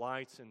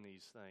delights in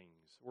these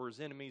things. Whereas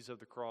enemies of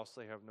the cross,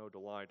 they have no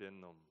delight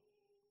in them.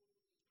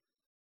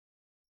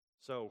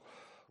 So,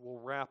 we'll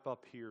wrap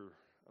up here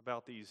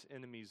about these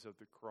enemies of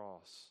the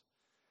cross.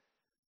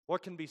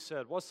 What can be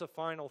said? What's the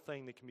final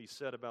thing that can be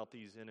said about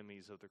these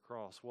enemies of the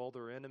cross? Well,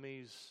 they're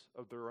enemies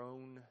of their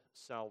own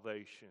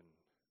salvation.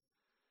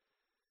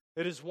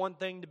 It is one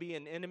thing to be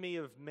an enemy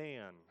of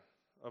man,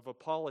 of a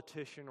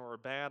politician or a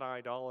bad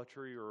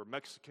idolatry or a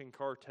Mexican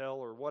cartel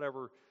or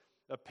whatever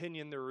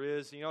opinion there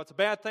is. You know, it's a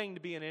bad thing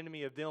to be an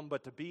enemy of them,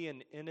 but to be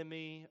an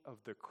enemy of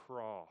the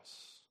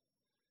cross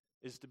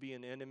is to be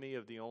an enemy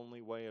of the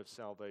only way of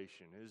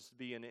salvation. It is to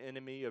be an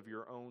enemy of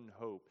your own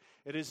hope.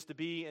 It is to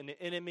be an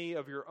enemy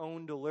of your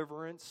own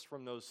deliverance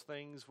from those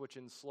things which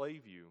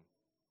enslave you.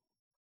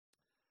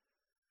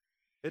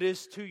 It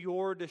is to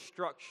your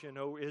destruction,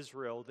 O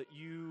Israel, that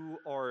you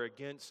are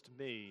against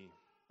me,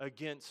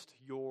 against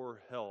your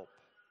help.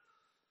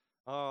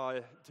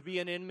 To be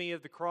an enemy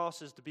of the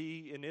cross is to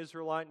be an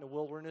Israelite in the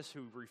wilderness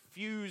who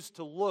refused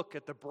to look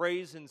at the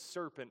brazen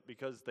serpent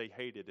because they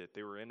hated it.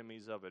 They were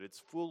enemies of it. It's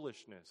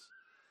foolishness.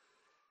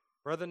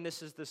 Brethren,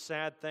 this is the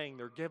sad thing.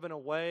 They're given a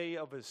way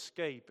of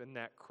escape in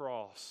that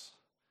cross.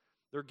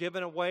 They're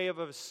given a way of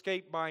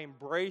escape by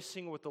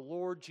embracing what the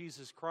Lord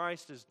Jesus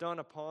Christ has done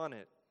upon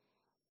it.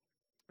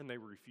 And they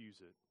refuse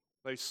it.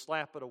 They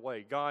slap it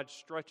away. God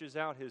stretches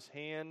out His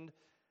hand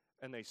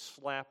and they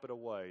slap it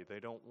away.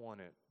 They don't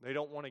want it. They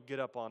don't want to get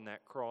up on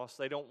that cross.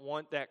 They don't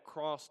want that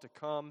cross to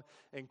come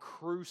and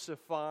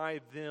crucify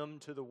them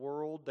to the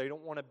world. They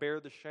don't want to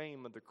bear the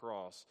shame of the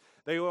cross.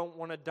 They don't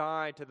want to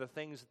die to the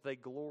things that they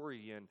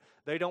glory in.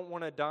 They don't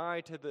want to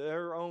die to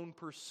their own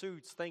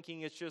pursuits,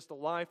 thinking it's just a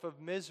life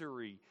of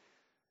misery.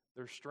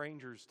 They're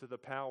strangers to the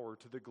power,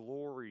 to the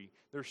glory.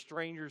 They're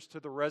strangers to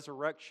the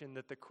resurrection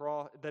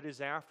that is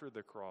after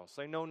the cross.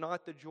 They know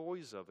not the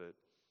joys of it.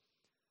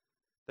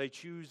 They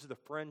choose the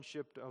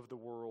friendship of the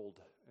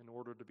world in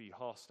order to be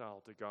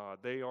hostile to God.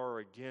 They are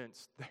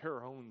against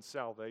their own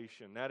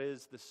salvation. That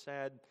is the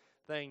sad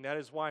thing. That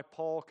is why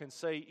Paul can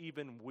say,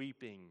 even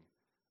weeping,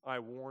 I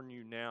warn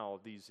you now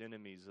of these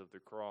enemies of the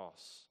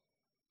cross.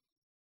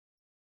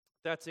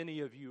 If that's any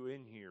of you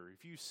in here,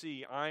 if you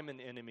see I'm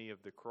an enemy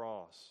of the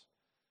cross,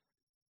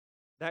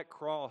 that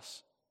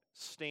cross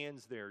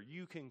stands there.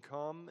 You can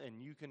come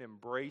and you can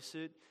embrace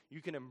it.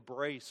 You can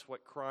embrace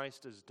what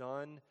Christ has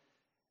done.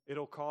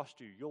 It'll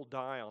cost you. You'll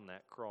die on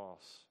that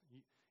cross.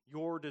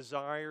 Your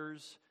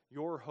desires,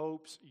 your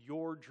hopes,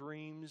 your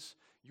dreams,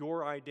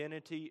 your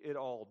identity, it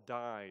all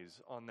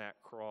dies on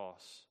that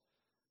cross.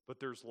 But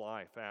there's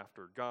life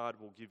after. God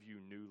will give you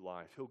new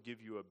life. He'll give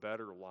you a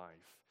better life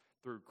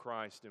through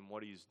Christ and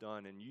what He's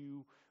done. And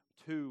you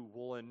too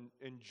will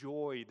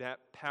enjoy that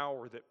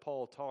power that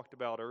Paul talked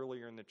about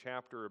earlier in the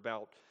chapter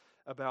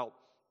about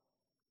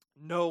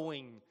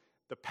knowing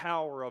the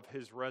power of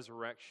His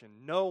resurrection,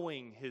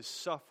 knowing His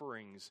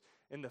sufferings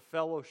and the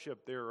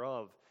fellowship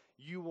thereof.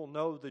 You will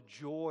know the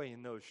joy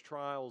in those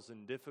trials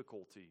and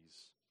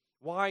difficulties.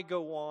 Why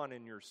go on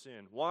in your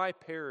sin? Why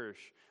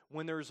perish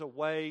when there's a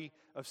way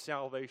of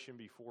salvation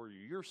before you?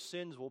 Your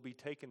sins will be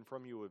taken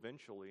from you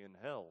eventually in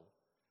hell.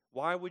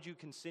 Why would you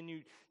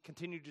continue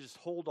to just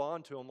hold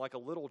on to them like a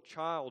little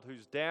child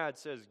whose dad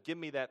says, give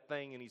me that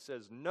thing, and he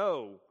says,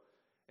 no.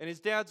 And his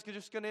dad's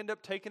just going to end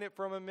up taking it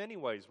from him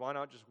anyways. Why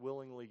not just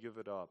willingly give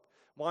it up?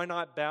 Why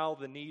not bow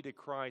the knee to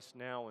Christ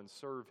now and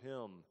serve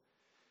Him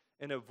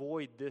and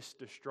avoid this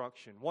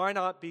destruction? Why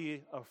not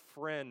be a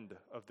friend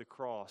of the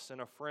cross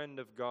and a friend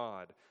of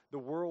God? The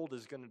world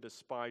is going to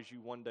despise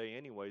you one day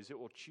anyways. It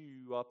will chew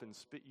you up and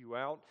spit you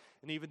out.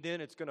 And even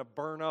then, it's going to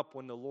burn up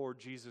when the Lord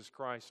Jesus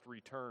Christ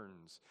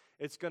returns.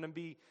 It's going to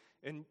be,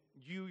 and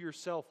you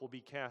yourself will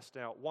be cast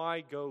out.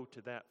 Why go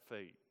to that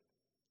fate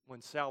when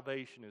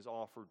salvation is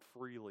offered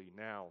freely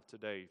now,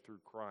 today, through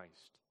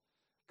Christ?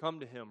 Come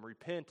to Him,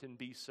 repent, and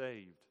be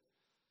saved.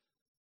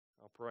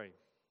 I'll pray.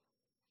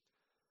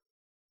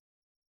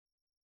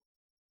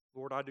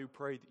 Lord, I do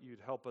pray that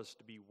You'd help us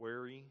to be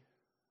wary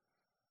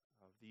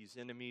of these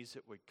enemies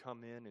that would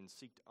come in and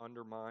seek to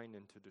undermine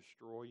and to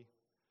destroy.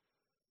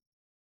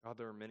 God,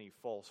 there are many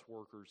false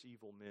workers,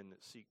 evil men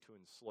that seek to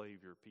enslave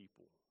Your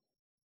people.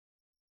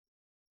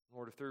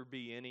 Lord, if there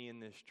be any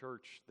in this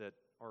church that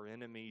are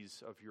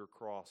enemies of Your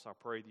cross, I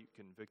pray that You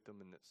convict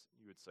them and that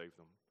You would save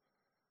them.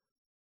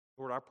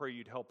 Lord, I pray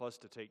You'd help us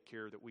to take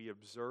care that we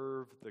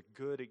observe the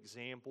good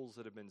examples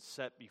that have been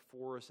set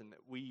before us and that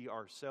we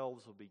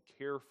ourselves will be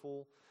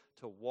careful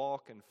to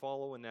walk and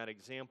follow in that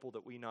example,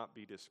 that we not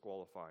be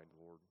disqualified,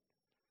 Lord.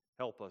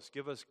 Help us.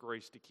 Give us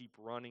grace to keep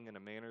running in a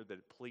manner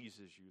that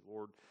pleases You,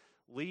 Lord.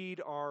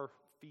 Lead our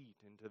feet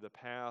into the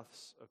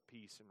paths of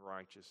peace and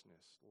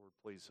righteousness, Lord,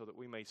 please, so that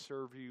we may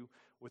serve You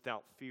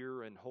without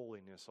fear and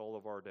holiness all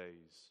of our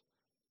days.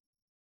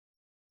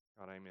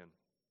 God, amen.